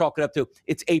can just chalk it up to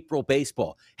it's April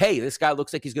baseball. Hey, this guy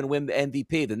looks like he's going to win the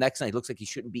MVP. The next night, he looks like he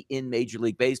shouldn't be in Major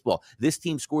League Baseball. This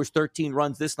team scores 13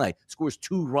 runs this night, scores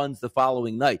 2 runs the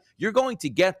following night. You're going to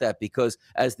get that because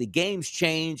as the games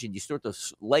change and you start to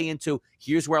lay into,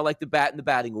 here's where I like to bat in the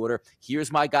batting order,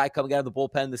 here's my guy coming out of the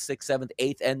bullpen the 6th, 7th,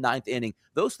 8th, and 9th inning,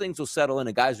 those things will settle in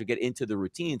and guys will get into the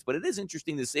routines. But it is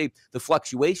interesting to see the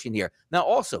fluctuation here. Now,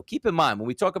 also, keep in mind, when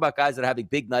we talk about guys that are having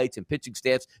big nights and pitching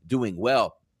staffs doing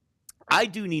well, I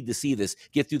do need to see this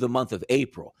get through the month of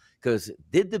April, because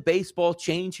did the baseball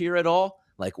change here at all?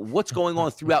 Like, what's going on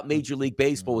throughout Major League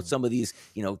Baseball with some of these,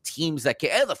 teams that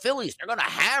can't, the Phillies, they're going to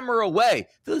hammer away.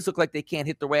 Phillies look like they can't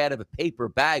hit their way out of a paper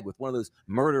bag with one of those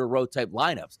murder row type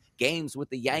lineups. Games with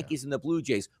the Yankees and the Blue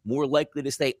Jays, more likely to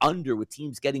stay under with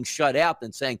teams getting shut out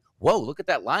than saying, whoa, look at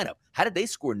that lineup. How did they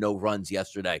score no runs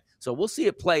yesterday? So we'll see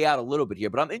it play out a little bit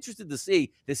here, but I'm interested to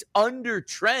see this under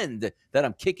trend that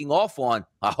I'm kicking off on.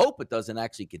 I hope it doesn't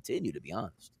actually continue, to be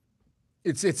honest.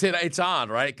 It's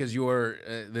odd, right? Because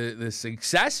the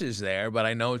success is there, but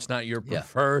I know it's not your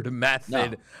preferred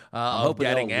method of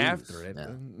getting after it.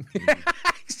 No.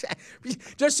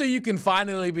 Just so you can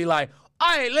finally be like,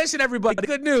 all right, listen, everybody,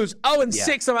 good news.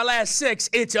 0-6 on my last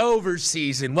 6. It's over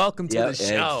season. Welcome to the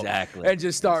show. Exactly. And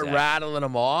just start rattling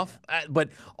them off. But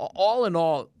all in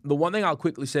all, the one thing I'll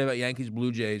quickly say about Yankees,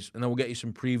 Blue Jays, and then we'll get you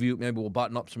some preview. Maybe we'll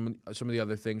button up some of the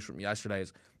other things from yesterday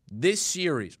is this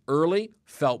series early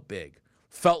felt big.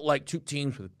 Felt like two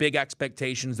teams with big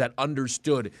expectations that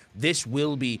understood this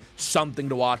will be something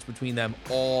to watch between them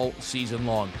all season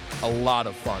long. A lot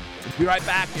of fun. We'll be right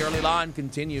back. The early line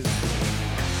continues.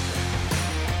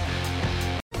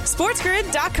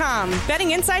 SportsGrid.com.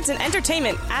 Betting insights and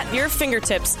entertainment at your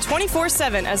fingertips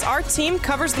 24/7 as our team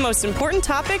covers the most important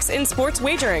topics in sports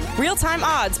wagering. Real-time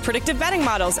odds, predictive betting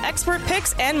models, expert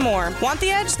picks, and more. Want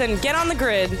the edge? Then get on the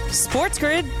grid.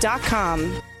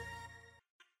 SportsGrid.com.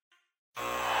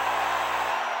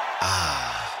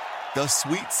 The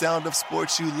sweet sound of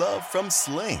sports you love from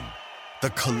Sling. The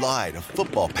collide of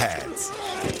football pads.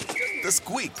 The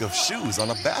squeak of shoes on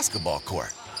a basketball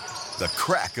court. The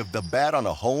crack of the bat on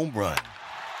a home run.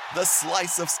 The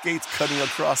slice of skates cutting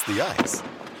across the ice.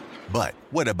 But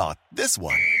what about this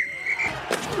one?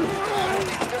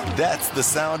 That's the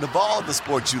sound of all the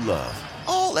sports you love,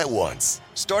 all at once.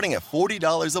 Starting at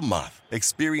 $40 a month.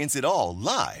 Experience it all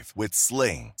live with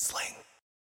Sling.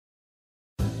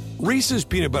 Reese's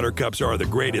Peanut Butter Cups are the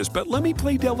greatest, but let me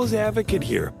play devil's advocate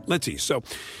here. Let's see. So,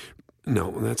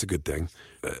 no, that's a good thing.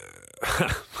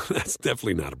 That's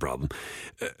definitely not a problem.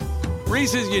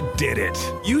 Reese's, you did it.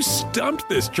 You stumped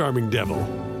this charming devil.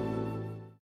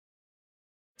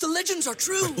 The legends are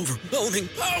true. Overwhelming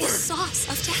power! The sauce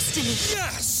of destiny.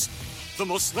 Yes! The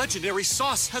most legendary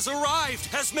sauce has arrived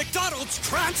as McDonald's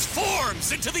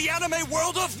transforms into the anime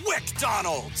world of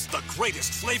WickDonald's. The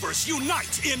greatest flavors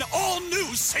unite in all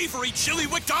new savory chili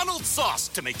McDonald's sauce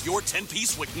to make your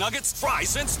 10-piece Wick Nuggets,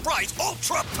 fries, and Sprite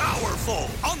ultra-powerful.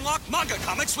 Unlock manga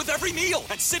comics with every meal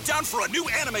and sit down for a new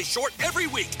anime short every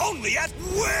week only at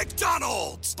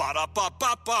WickDonald's.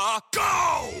 Ba-da-ba-ba-ba,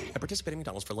 go! At participating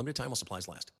McDonald's for a limited time while supplies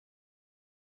last.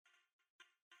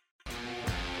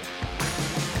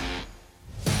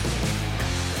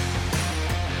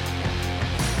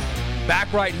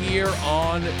 Back right here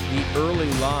on the early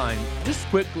line. Just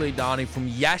quickly, Donnie, from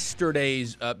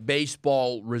yesterday's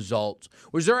baseball results,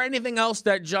 was there anything else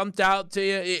that jumped out to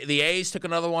you? The A's took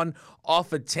another one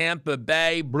off of Tampa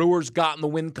Bay. Brewers got in the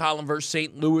win column versus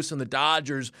St. Louis, and the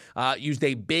Dodgers used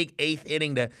a big 8th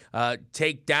inning to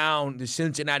take down the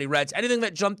Cincinnati Reds. Anything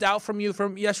that jumped out from you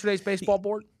from yesterday's baseball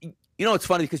board? You know, it's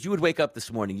funny because you would wake up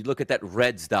this morning, you look at that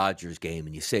Reds-Dodgers game,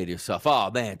 and you say to yourself,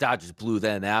 oh, man, Dodgers blew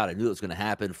them out. I knew it was going to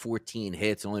happen. 14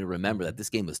 hits, only to remember that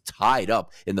this game was tied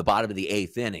up in the bottom of the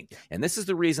 8th inning. And this is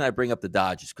the reason I bring up the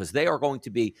Dodgers, because they are going to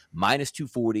be minus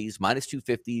 240s, minus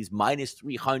 250s, minus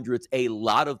 300s a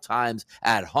lot of times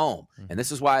at home. And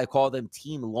this is why I call them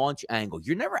team launch angle.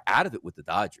 You're never out of it with the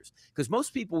Dodgers, because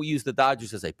most people use the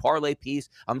Dodgers as a parlay piece.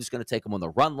 I'm just going to take them on the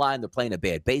run line. They're playing a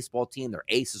bad baseball team. Their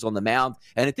ace is on the mound.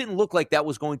 And it didn't look looked like that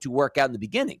was going to work out in the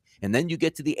beginning. And then you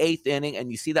get to the 8th inning and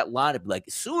you see that lineup, like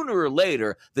sooner or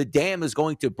later, the dam is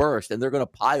going to burst and they're going to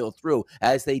pile through,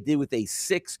 as they did with a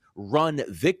 6-run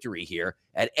victory here.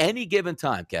 At any given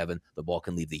time, Kevin, the ball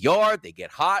can leave the yard. They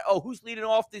get hot. Oh, who's leading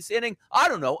off this inning? I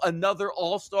don't know. Another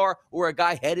all-star or a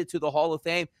guy headed to the Hall of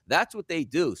Fame. That's what they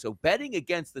do. So betting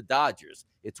against the Dodgers,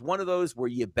 it's one of those where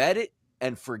you bet it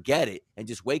and forget it and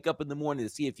just wake up in the morning to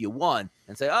see if you won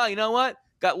and say, oh, you know what?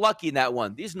 Got lucky in that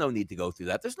one. There's no need to go through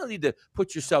that. There's no need to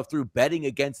put yourself through betting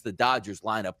against the Dodgers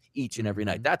lineup each and every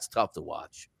night. That's tough to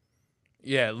watch.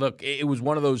 Yeah, look, it was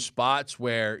one of those spots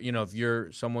where, if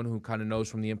you're someone who kind of knows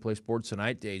from the In-Play Sports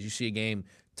Tonight days, you see a game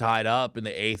tied up in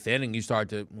the 8th inning, you start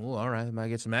to, all right, I might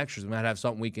get some extras. We might have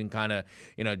something we can kind of,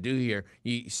 do here.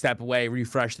 You step away,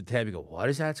 refresh the tab, you go, what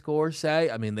does that score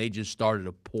say? I mean, they just started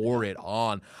to pour it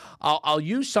on. I'll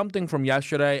use something from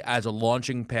yesterday as a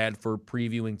launching pad for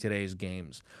previewing today's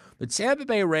games. The Tampa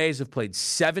Bay Rays have played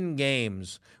 7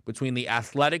 games between the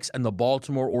Athletics and the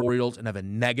Baltimore Orioles and have a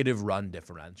negative run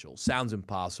differential. Sounds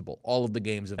impossible. All of the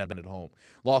games have been at home.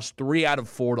 Lost 3 out of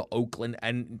 4 to Oakland,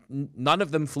 and none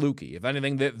of them fluky. If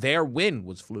anything, their win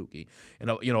was fluky.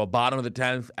 A bottom of the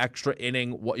 10th, extra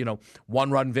inning,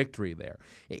 1-run victory there.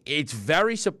 It's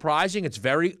very surprising. It's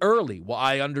very early. Well,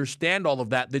 I understand all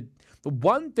of that. The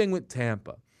one thing with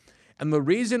Tampa, and the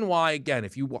reason why, again,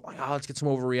 if you let's get some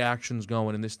overreactions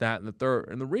going and this, that, and the third,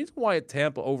 and the reason why a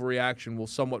Tampa overreaction will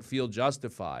somewhat feel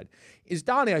justified is,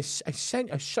 Donnie,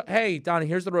 hey, Donnie,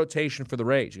 here's the rotation for the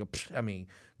Rays. You go,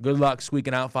 good luck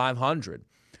squeaking out 500.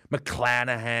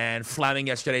 McClanahan, Fleming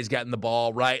yesterday's getting the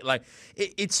ball, right? Like,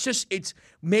 it's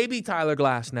maybe Tyler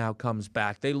Glass now comes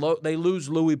back. They lose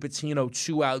Louis Patino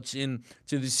 2 outs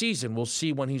into the season. We'll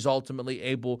see when he's ultimately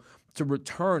able to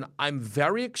return. I'm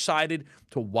very excited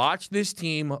to watch this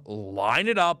team line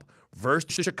it up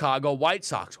versus the Chicago White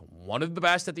Sox, one of the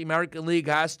best that the American League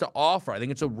has to offer. I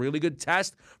think it's a really good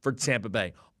test for Tampa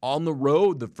Bay on the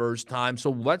road the first time. So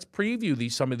let's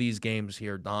preview some of these games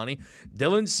here, Donnie.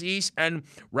 Dylan Cease and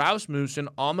Rasmussen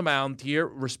on the mound here,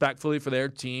 respectfully, for their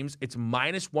teams. It's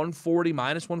 -140,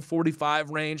 -145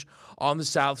 range on the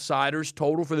Southsiders.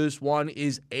 Total for this one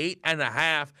is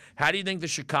 8.5. How do you think the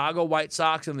Chicago White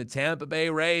Sox and the Tampa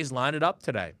Bay Rays line it up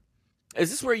today? Is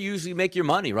this where you usually make your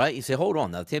money, right? You say, hold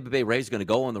on, now the Tampa Bay Rays are going to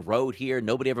go on the road here.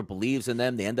 Nobody ever believes in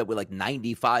them. They end up with like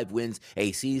 95 wins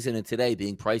a season, and today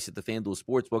being priced at the FanDuel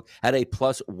Sportsbook at a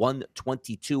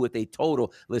 +122 with a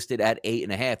total listed at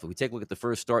 8.5. If we take a look at the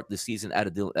first start this season out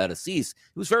of Cease,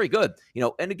 it was very good.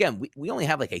 And again, we only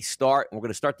have like a start, and we're going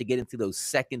to start to get into those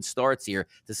second starts here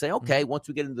to say, okay, once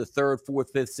we get into the third,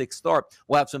 fourth, fifth, sixth start,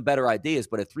 we'll have some better ideas,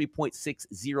 but a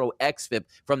 3.60 xFIP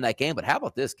from that game. But how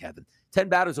about this, Kevin? 10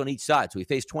 batters on each side. So we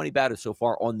faced 20 batters so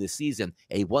far on this season.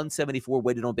 A 174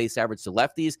 weighted on base average to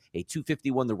lefties, a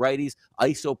 251 to righties,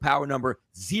 ISO power number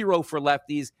 0 for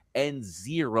lefties, and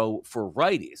 0 for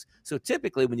righties. So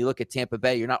typically when you look at Tampa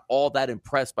Bay, you're not all that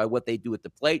impressed by what they do at the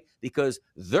plate, because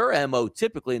their MO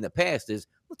typically in the past is,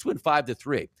 let's win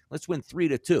 5-3. Let's win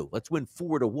 3-2. Let's win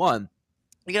 4-1.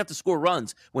 You're going to have to score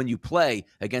runs when you play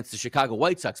against the Chicago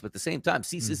White Sox, but at the same time,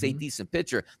 Cease is a decent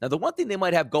pitcher. Now, the one thing they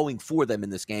might have going for them in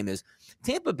this game is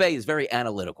Tampa Bay is very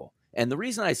analytical. And the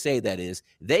reason I say that is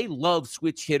they love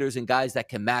switch hitters and guys that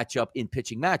can match up in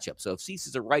pitching matchups. So if Cease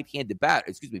is a right-handed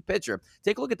pitcher,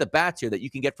 take a look at the bats here that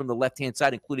you can get from the left-hand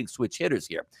side, including switch hitters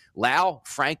here. Lau,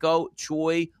 Franco,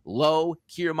 Choi, Lowe,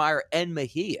 Kiermaier, and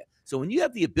Mejia. So when you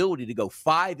have the ability to go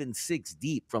 5 and 6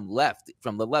 deep from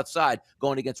the left side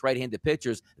going against right-handed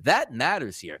pitchers, that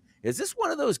matters here. Is this one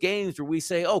of those games where we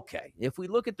say, okay, if we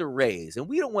look at the Rays, and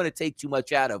we don't want to take too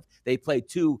much out of, they play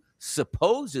 2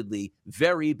 supposedly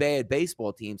very bad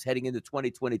baseball teams heading into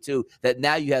 2022, that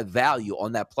now you have value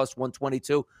on that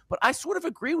 +122. But I sort of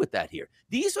agree with that here.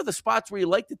 These are the spots where you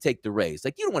like to take the Rays.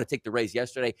 Like, you don't want to take the Rays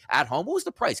yesterday at home. What was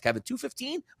the price, Kevin?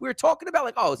 $215? We were talking about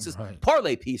like, oh, it's this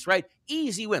parlay piece, right?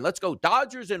 Easy win. Let's go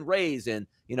Dodgers and Rays, and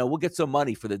we'll get some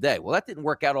money for the day. Well, that didn't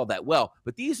work out all that well.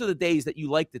 But these are the days that you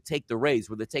like to take the Rays,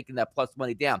 where they're taking that plus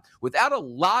money down without a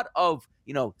lot of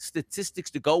statistics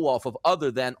to go off of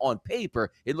other than on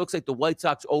paper. It looks like the White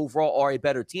Sox overall are a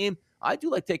better team. I do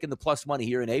like taking the plus money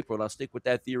here in April, and I'll stick with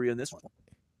that theory on this one.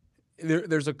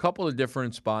 There's a couple of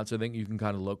different spots I think you can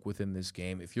kind of look within this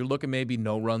game. If you're looking maybe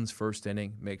no runs first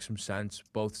inning, makes some sense.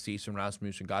 Both Cease and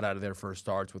Rasmussen got out of their first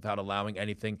starts without allowing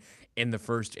anything in the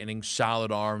first inning.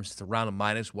 Solid arms. It's around a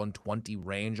 -120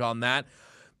 range on that.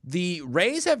 The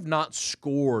Rays have not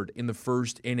scored in the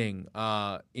first inning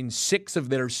in 6 of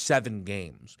their 7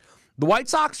 games. The White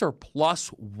Sox are plus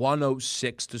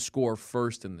 106 to score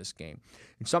first in this game.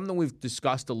 It's something we've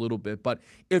discussed a little bit, but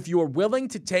if you're willing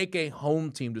to take a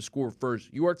home team to score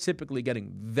first, you are typically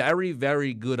getting very,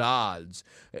 very good odds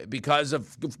because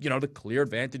of, the clear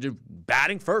advantage of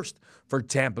batting first for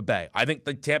Tampa Bay.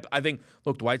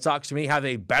 Look, the White Sox to me have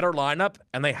a better lineup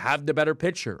and they have the better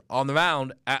pitcher on the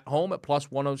mound at home at plus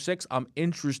 106. I'm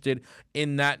interested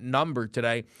in that number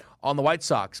today on the White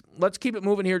Sox. Let's keep it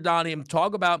moving here, Donnie, and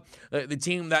talk about the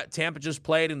team that Tampa just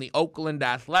played in the Oakland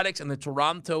Athletics and the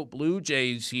Toronto Blue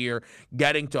Jays here,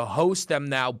 getting to host them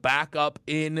now back up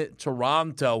in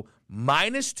Toronto.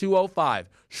 Minus 205.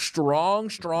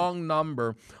 Strong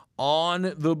number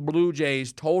on the Blue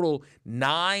Jays. Total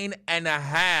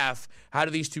 9.5. How do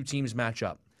these two teams match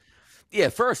up? Yeah,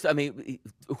 first,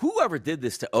 whoever did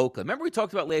this to Oakland. Remember we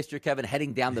talked about last year, Kevin,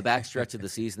 heading down the backstretch of the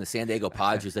season, the San Diego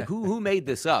Padres. Like, who made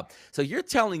this up? So you're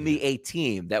telling me a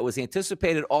team that was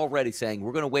anticipated already saying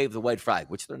we're going to wave the white flag,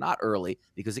 which they're not early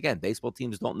because, again, baseball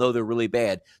teams don't know they're really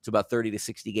bad. It's about 30 to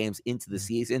 60 games into the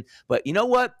season. But you know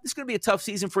what? This is going to be a tough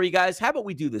season for you guys. How about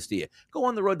we do this to you? Go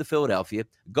on the road to Philadelphia,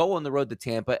 go on the road to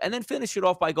Tampa, and then finish it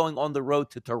off by going on the road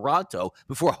to Toronto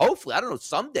before hopefully,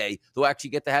 someday they'll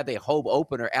actually get to have a home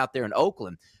opener out there in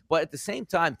Oakland. But at the same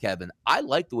time, Kevin, I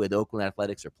like the way the Oakland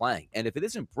Athletics are playing. And if it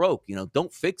isn't broke,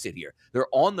 don't fix it here. They're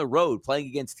on the road playing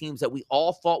against teams that we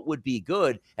all thought would be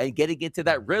good and getting into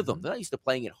that rhythm. They're not used to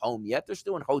playing at home yet. They're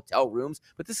still in hotel rooms,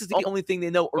 but this is the only thing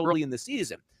they know early in the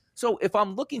season. So if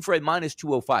I'm looking for a minus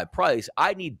 205 price,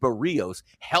 I need Barrios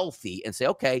healthy and say,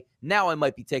 okay, now I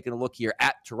might be taking a look here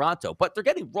at Toronto. But they're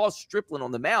getting Ross Stripling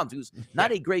on the mound, who's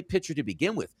not a great pitcher to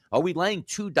begin with. Are we laying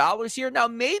 $2 here? Now,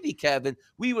 maybe, Kevin,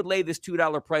 we would lay this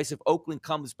 $2 price if Oakland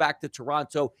comes back to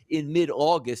Toronto in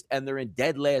mid-August and they're in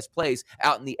dead last place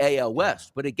out in the AL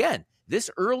West. But again, this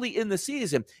early in the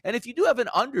season. And if you do have an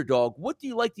underdog, what do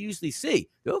you like to usually see?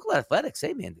 The Oakland Athletics,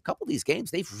 hey, man, a couple of these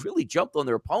games, they've really jumped on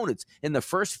their opponents in the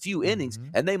first few innings,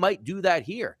 and they might do that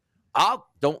here. I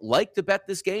don't like to bet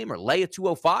this game or lay a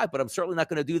 205, but I'm certainly not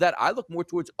going to do that. I look more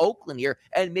towards Oakland here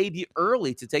and maybe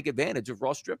early to take advantage of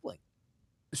Ross Stripling.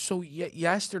 So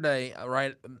yesterday,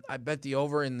 right, I bet the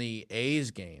over in the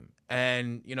A's game.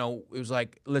 And, it was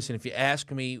like, listen, if you ask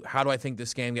me, how do I think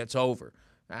this game gets over?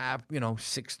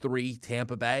 6-3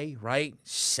 Tampa Bay, right?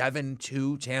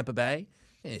 7-2 Tampa Bay,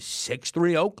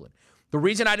 6-3 Oakland. The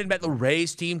reason I didn't bet the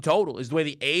Rays team total is the way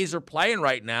the A's are playing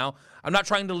right now. I'm not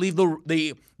trying to leave the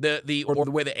way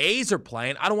the A's are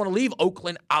playing. I don't want to leave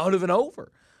Oakland out of an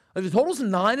over. Like, the total's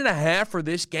 9.5 for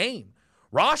this game.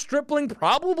 Ross Stripling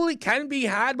probably can be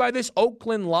had by this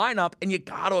Oakland lineup, and you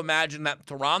got to imagine that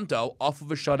Toronto, off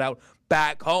of a shutout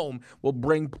back home, will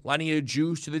bring plenty of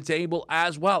juice to the table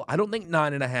as well. I don't think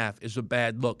 9.5 is a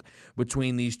bad look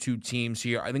between these two teams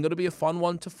here. I think it'll be a fun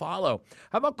one to follow.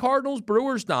 How about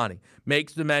Cardinals-Brewers, Donnie?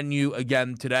 Makes the menu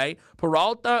again today.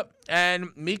 Peralta and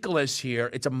Mikolas here.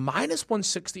 It's a minus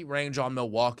 160 range on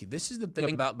Milwaukee. This is the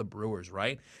thing about the Brewers,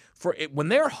 right? When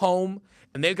they're home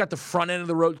and they've got the front end of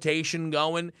the rotation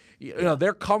going,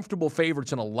 they're comfortable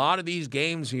favorites in a lot of these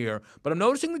games here. But I'm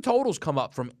noticing the totals come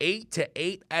up from 8 to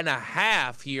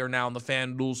 8.5 here now in the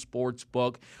FanDuel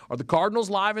Sportsbook. Are the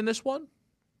Cardinals live in this one?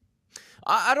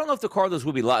 I don't know if the Cardinals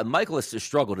will be live. Michaelis has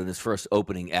struggled in his first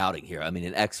opening outing here. An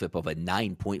xFIP of a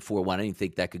 9.41. I didn't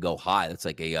think that could go high. That's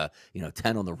like a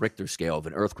 10 on the Richter scale of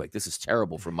an earthquake. This is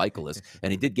terrible for Michaelis.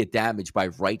 And he did get damaged by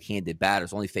right-handed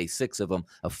batters. Only faced 6 of them,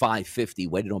 a .550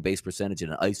 weighted on base percentage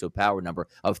and an ISO power number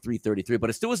of .333. But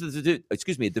it still was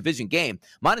a division game.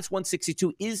 Minus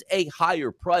 162 is a higher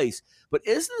price. But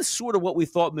isn't this sort of what we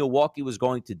thought Milwaukee was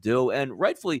going to do? And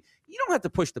rightfully, you don't have to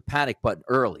push the panic button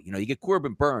early. You get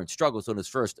Corbin Burns, struggles on his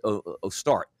first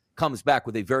start, comes back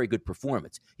with a very good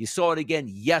performance. You saw it again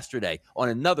yesterday on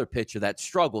another pitcher that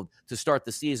struggled to start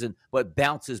the season, but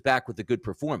bounces back with a good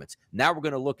performance. Now we're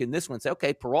going to look in this one and say,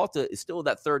 okay, Peralta is still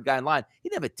that third guy in line. He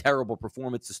didn't have a terrible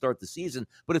performance to start the season,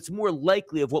 but it's more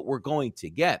likely of what we're going to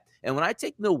get. And when I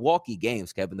take Milwaukee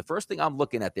games, Kevin, the first thing I'm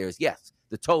looking at there is, yes,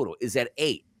 the total is at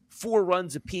 8. 4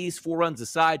 runs apiece, 4 runs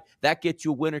aside. That gets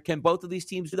you a winner. Can both of these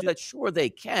teams do that? Sure, they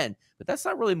can. But that's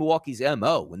not really Milwaukee's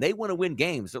MO. When they want to win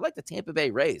games, they're like the Tampa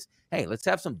Bay Rays. Hey, let's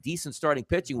have some decent starting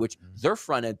pitching, which their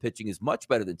front-end pitching is much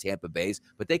better than Tampa Bay's,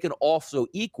 but they can also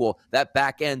equal that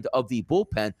back end of the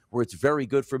bullpen where it's very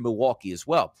good for Milwaukee as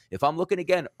well. If I'm looking,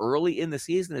 again, early in the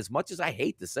season, as much as I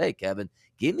hate to say, Kevin,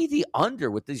 give me the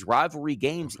under with these rivalry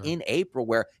games in April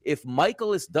where if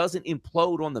Michaelis doesn't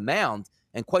implode on the mound,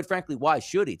 and quite frankly, why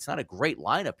should he? It's not a great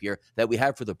lineup here that we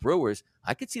have for the Brewers.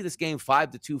 I could see this game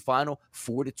 5-2 final,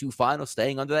 4-2 final,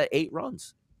 staying under that 8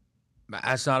 runs.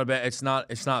 That's not a bad. It's not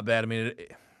bad.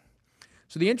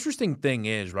 So the interesting thing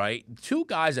is, right, two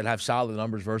guys that have solid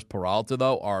numbers versus Peralta,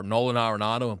 though, are Nolan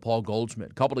Arenado and Paul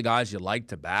Goldschmidt. A couple of guys you like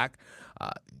to back.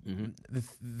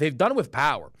 They've done it with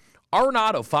power.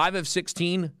 Arenado, 5 of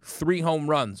 16, 3 home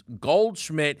runs.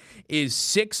 Goldschmidt is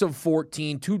 6 of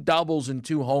 14, 2 doubles and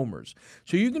 2 homers.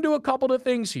 So you can do a couple of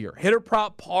things here. Hitter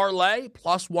prop parlay,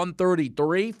 plus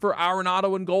 133 for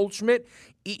Arenado and Goldschmidt.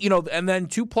 And then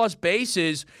 2+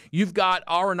 bases, you've got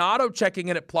Arenado checking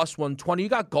in at plus 120. You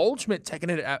got Goldschmidt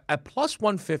checking in at plus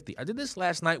 150. I did this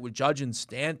last night with Judge and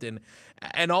Stanton,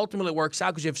 and ultimately it works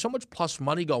out because you have so much plus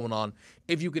money going on.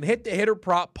 If you can hit the hitter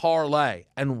prop parlay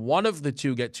and one of the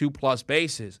two get 2+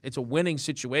 bases, it's a winning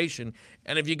situation.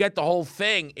 And if you get the whole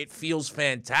thing, it feels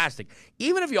fantastic.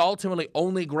 Even if you ultimately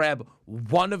only grab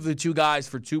one of the two guys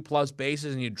for 2+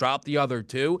 bases and you drop the other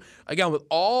two, again, with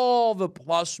all the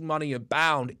plus money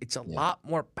abound, it's a lot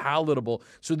more palatable.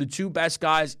 So the two best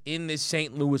guys in this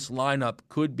St. Louis lineup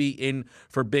could be in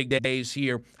for big days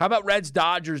here. How about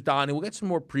Reds-Dodgers, Donnie? We'll get some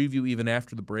more preview even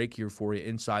after the break here for you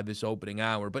inside this opening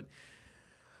hour. But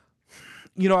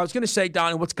I was going to say,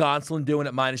 Donnie, what's Gonsolin doing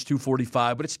at minus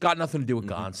 245? But it's got nothing to do with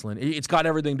Gonsolin. It's got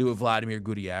everything to do with Vladimir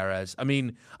Gutierrez. I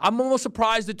mean, I'm almost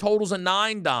surprised the total's a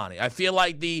 9, Donnie. I feel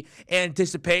like the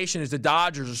anticipation is the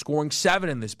Dodgers are scoring 7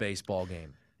 in this baseball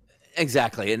game.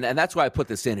 Exactly, and that's why I put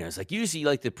this in here. It's like usually you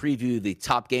like to preview the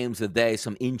top games of the day,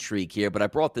 some intrigue here, but I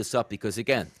brought this up because,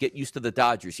 again, get used to the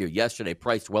Dodgers here. Yesterday,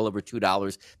 priced well over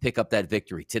 $2, pick up that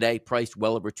victory. Today, priced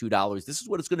well over $2. This is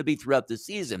what it's going to be throughout the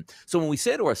season. So when we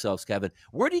say to ourselves, Kevin,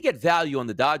 where do you get value on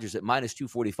the Dodgers at minus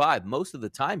 245? Most of the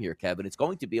time here, Kevin, it's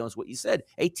going to be on what you said,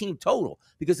 a team total.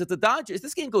 Because if the Dodgers,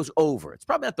 this game goes over, it's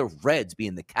probably not the Reds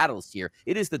being the catalyst here.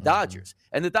 It is the Dodgers.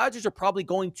 And the Dodgers are probably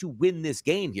going to win this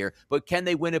game here, but can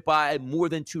they win it by more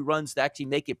than 2 runs to actually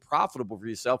make it profitable for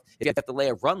yourself if you have to lay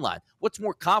a run line? What's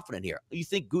more confident here? You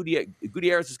think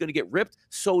Gutierrez is going to get ripped?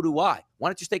 So do I. Why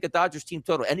don't you just take a Dodgers team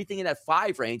total? Anything in that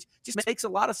 5 range just makes a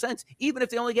lot of sense, even if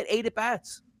they only get 8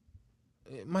 at-bats.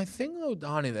 My thing, though,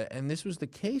 Donnie, and this was the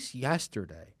case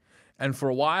yesterday, and for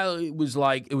a while it was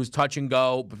touch and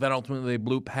go, but then ultimately they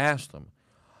blew past them.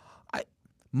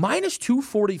 Minus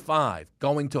 245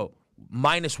 going to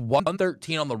minus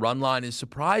 113 on the run line is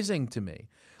surprising to me.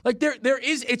 Like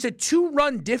it's a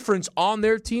 2-run difference on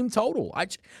their team total. I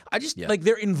just like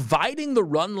they're inviting the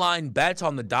run line bets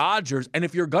on the Dodgers, and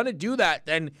if you're gonna do that,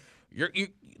 then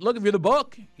look, if you're the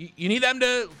book, you need them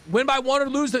to win by 1 or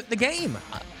lose the game.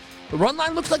 The run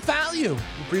line looks like value.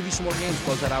 We'll preview some more games.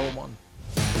 Close that hour 1.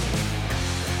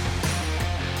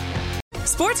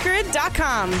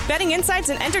 SportsGrid.com. Betting insights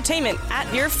and entertainment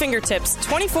at your fingertips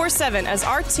 24/7 as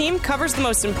our team covers the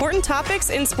most important topics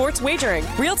in sports wagering.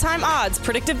 Real-time odds,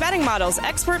 predictive betting models,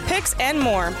 expert picks, and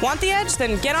more. Want the edge?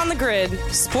 Then get on the grid.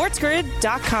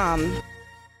 SportsGrid.com.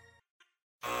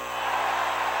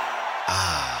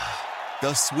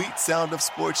 The sweet sound of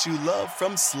sports you love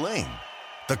from Sling.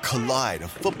 The collide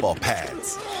of football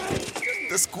pads.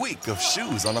 The squeak of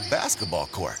shoes on a basketball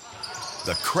court.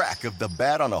 The crack of the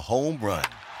bat on a home run.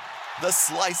 The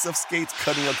slice of skates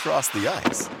cutting across the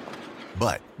ice.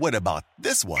 But what about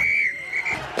this one?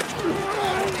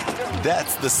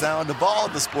 That's the sound of all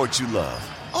the sports you love,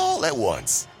 all at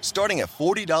once. Starting at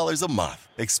 $40 a month.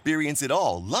 Experience it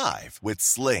all live with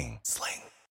Sling.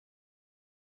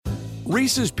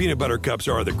 Reese's peanut butter cups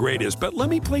are the greatest, but let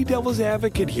me play devil's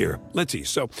advocate here. Let's see.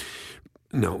 So,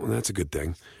 no, that's a good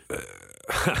thing.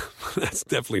 That's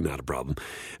definitely not a problem.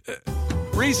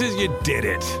 Reese's, you did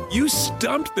it. You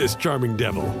stumped this charming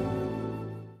devil.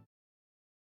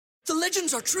 The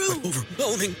legends are true.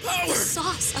 Overwhelming power! The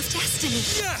sauce of destiny.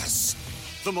 Yes!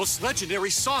 The most legendary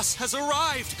sauce has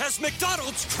arrived as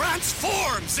McDonald's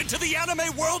transforms into the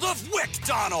anime world of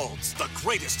WickDonald's. The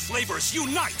greatest flavors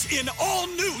unite in all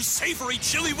new savory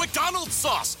chili McDonald's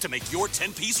sauce to make your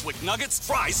 10-piece Wick Nuggets,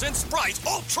 fries, and Sprite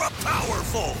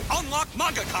ultra-powerful. Unlock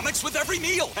manga comics with every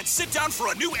meal and sit down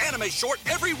for a new anime short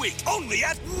every week only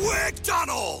at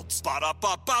WickDonald's.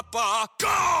 Ba-da-ba-ba-ba,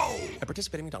 go! At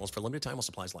participating McDonald's for a limited time while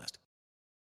supplies last.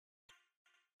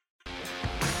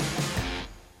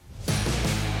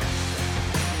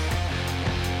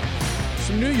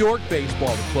 Some New York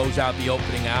baseball to close out the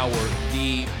opening hour.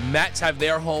 The Mets have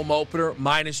their home opener,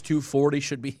 minus 240.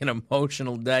 Should be an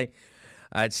emotional day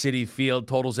at Citi Field.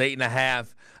 Totals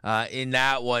 8.5 in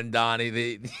that one, Donnie.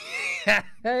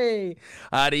 The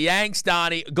Yanks,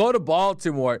 Donnie, go to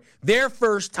Baltimore. Their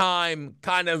first time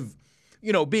kind of,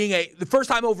 being the first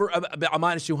time over a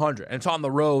minus 200. And it's on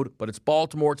the road, but it's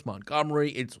Baltimore, it's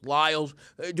Montgomery, it's Lyles.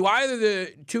 Do either of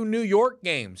the two New York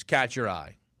games catch your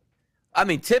eye? I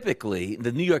mean, typically,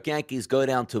 the New York Yankees go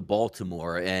down to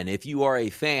Baltimore, and if you are a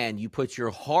fan, you put your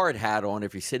hard hat on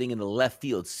if you're sitting in the left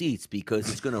field seats because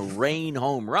it's going to rain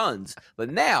home runs. But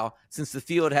now, since the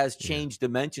field has changed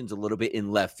dimensions a little bit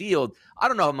in left field, I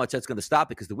don't know how much that's going to stop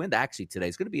because the wind actually today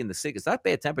is going to be in the 60s. It's not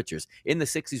bad temperatures, in the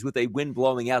 60s with a wind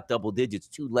blowing out double digits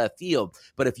to left field.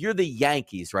 But if you're the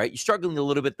Yankees, right, you're struggling a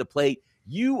little bit at the plate,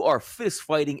 you are fist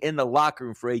fighting in the locker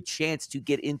room for a chance to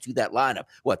get into that lineup.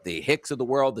 What, the Hicks of the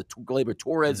world, the Gleyber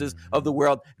Torreses of the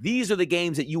world, these are the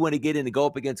games that you want to get in to go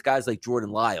up against guys like Jordan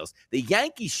Lyles. The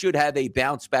Yankees should have a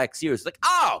bounce-back series. Like,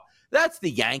 oh, that's the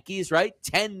Yankees, right?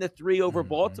 10-3 over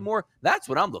Baltimore. That's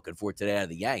what I'm looking for today out of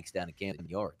the Yanks down at Camden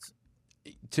Yards.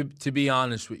 To be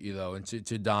honest with you, though, and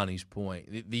to Donnie's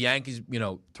point, the Yankees,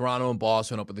 Toronto and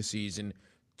Boston open the season,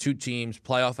 two teams,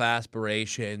 playoff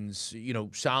aspirations,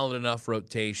 solid enough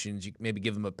rotations. You maybe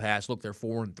give them a pass. Look, they're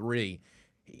 4-3.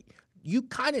 You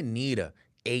kind of need a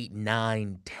 8,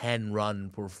 9, 10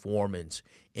 run performance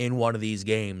in one of these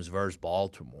games versus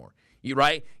Baltimore. You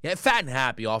right? Yeah, fat and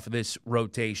happy off of this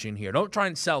rotation here. Don't try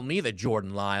and sell me that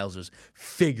Jordan Lyles has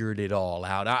figured it all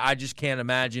out. I just can't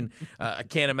imagine. I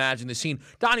can't imagine the scene.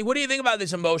 Donnie, what do you think about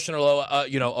this emotional,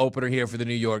 opener here for the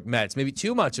New York Mets? Maybe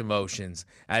too much emotions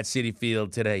at Citi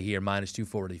Field today here,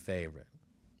 -240 favorite.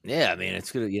 Yeah, I mean,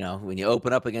 it's good, when you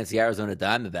open up against the Arizona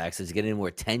Diamondbacks, it's getting more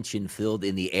tension filled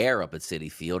in the air up at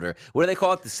Citi Field. Or what do they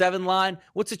call it, the 7 line?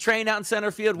 What's the train out in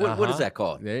center field? What is that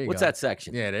called? There you What's go. that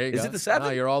section? Yeah, there you go. Is it the 7?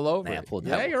 No, you're all over Man, it. I pulled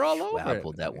that one. You're all over Wow, I it.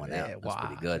 pulled that one out. Yeah, That's wow.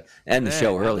 pretty good. And the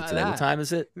show early today. What time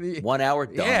is it? 1 hour?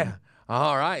 Done. Yeah.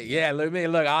 All right. Yeah, look,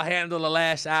 I'll handle the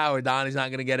last hour. Donnie's not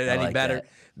going to get it any better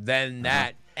than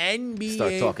that. NBA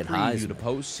Start talking preview, Heisman. the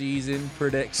postseason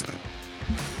predicts.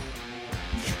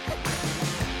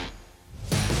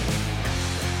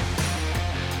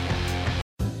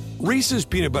 Reese's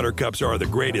peanut butter cups are the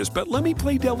greatest, but let me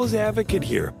play devil's advocate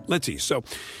here. Let's see. So,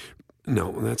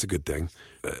 no, that's a good thing.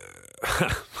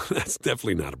 That's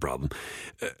definitely not a problem.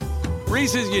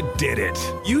 Reese's, you did it.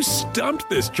 You stumped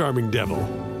this charming devil.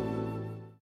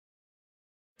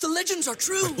 The legends are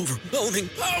true. Overwhelming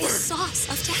power! The sauce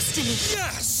of destiny.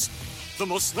 Yes! The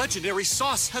most legendary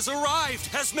sauce has arrived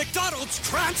as McDonald's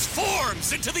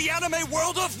transforms into the anime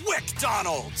world of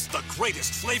WickDonald's. The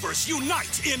greatest flavors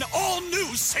unite in all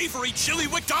new savory chili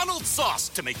McDonald's sauce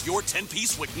to make your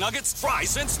 10-piece Wick Nuggets,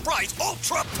 fries, and Sprite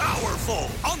ultra-powerful.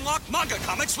 Unlock manga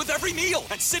comics with every meal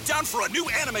and sit down for a new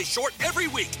anime short every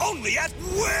week only at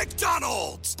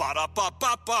WickDonald's.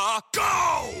 Ba-da-ba-ba-ba,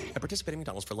 go! At participating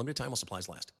McDonald's for a limited time while supplies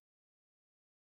last.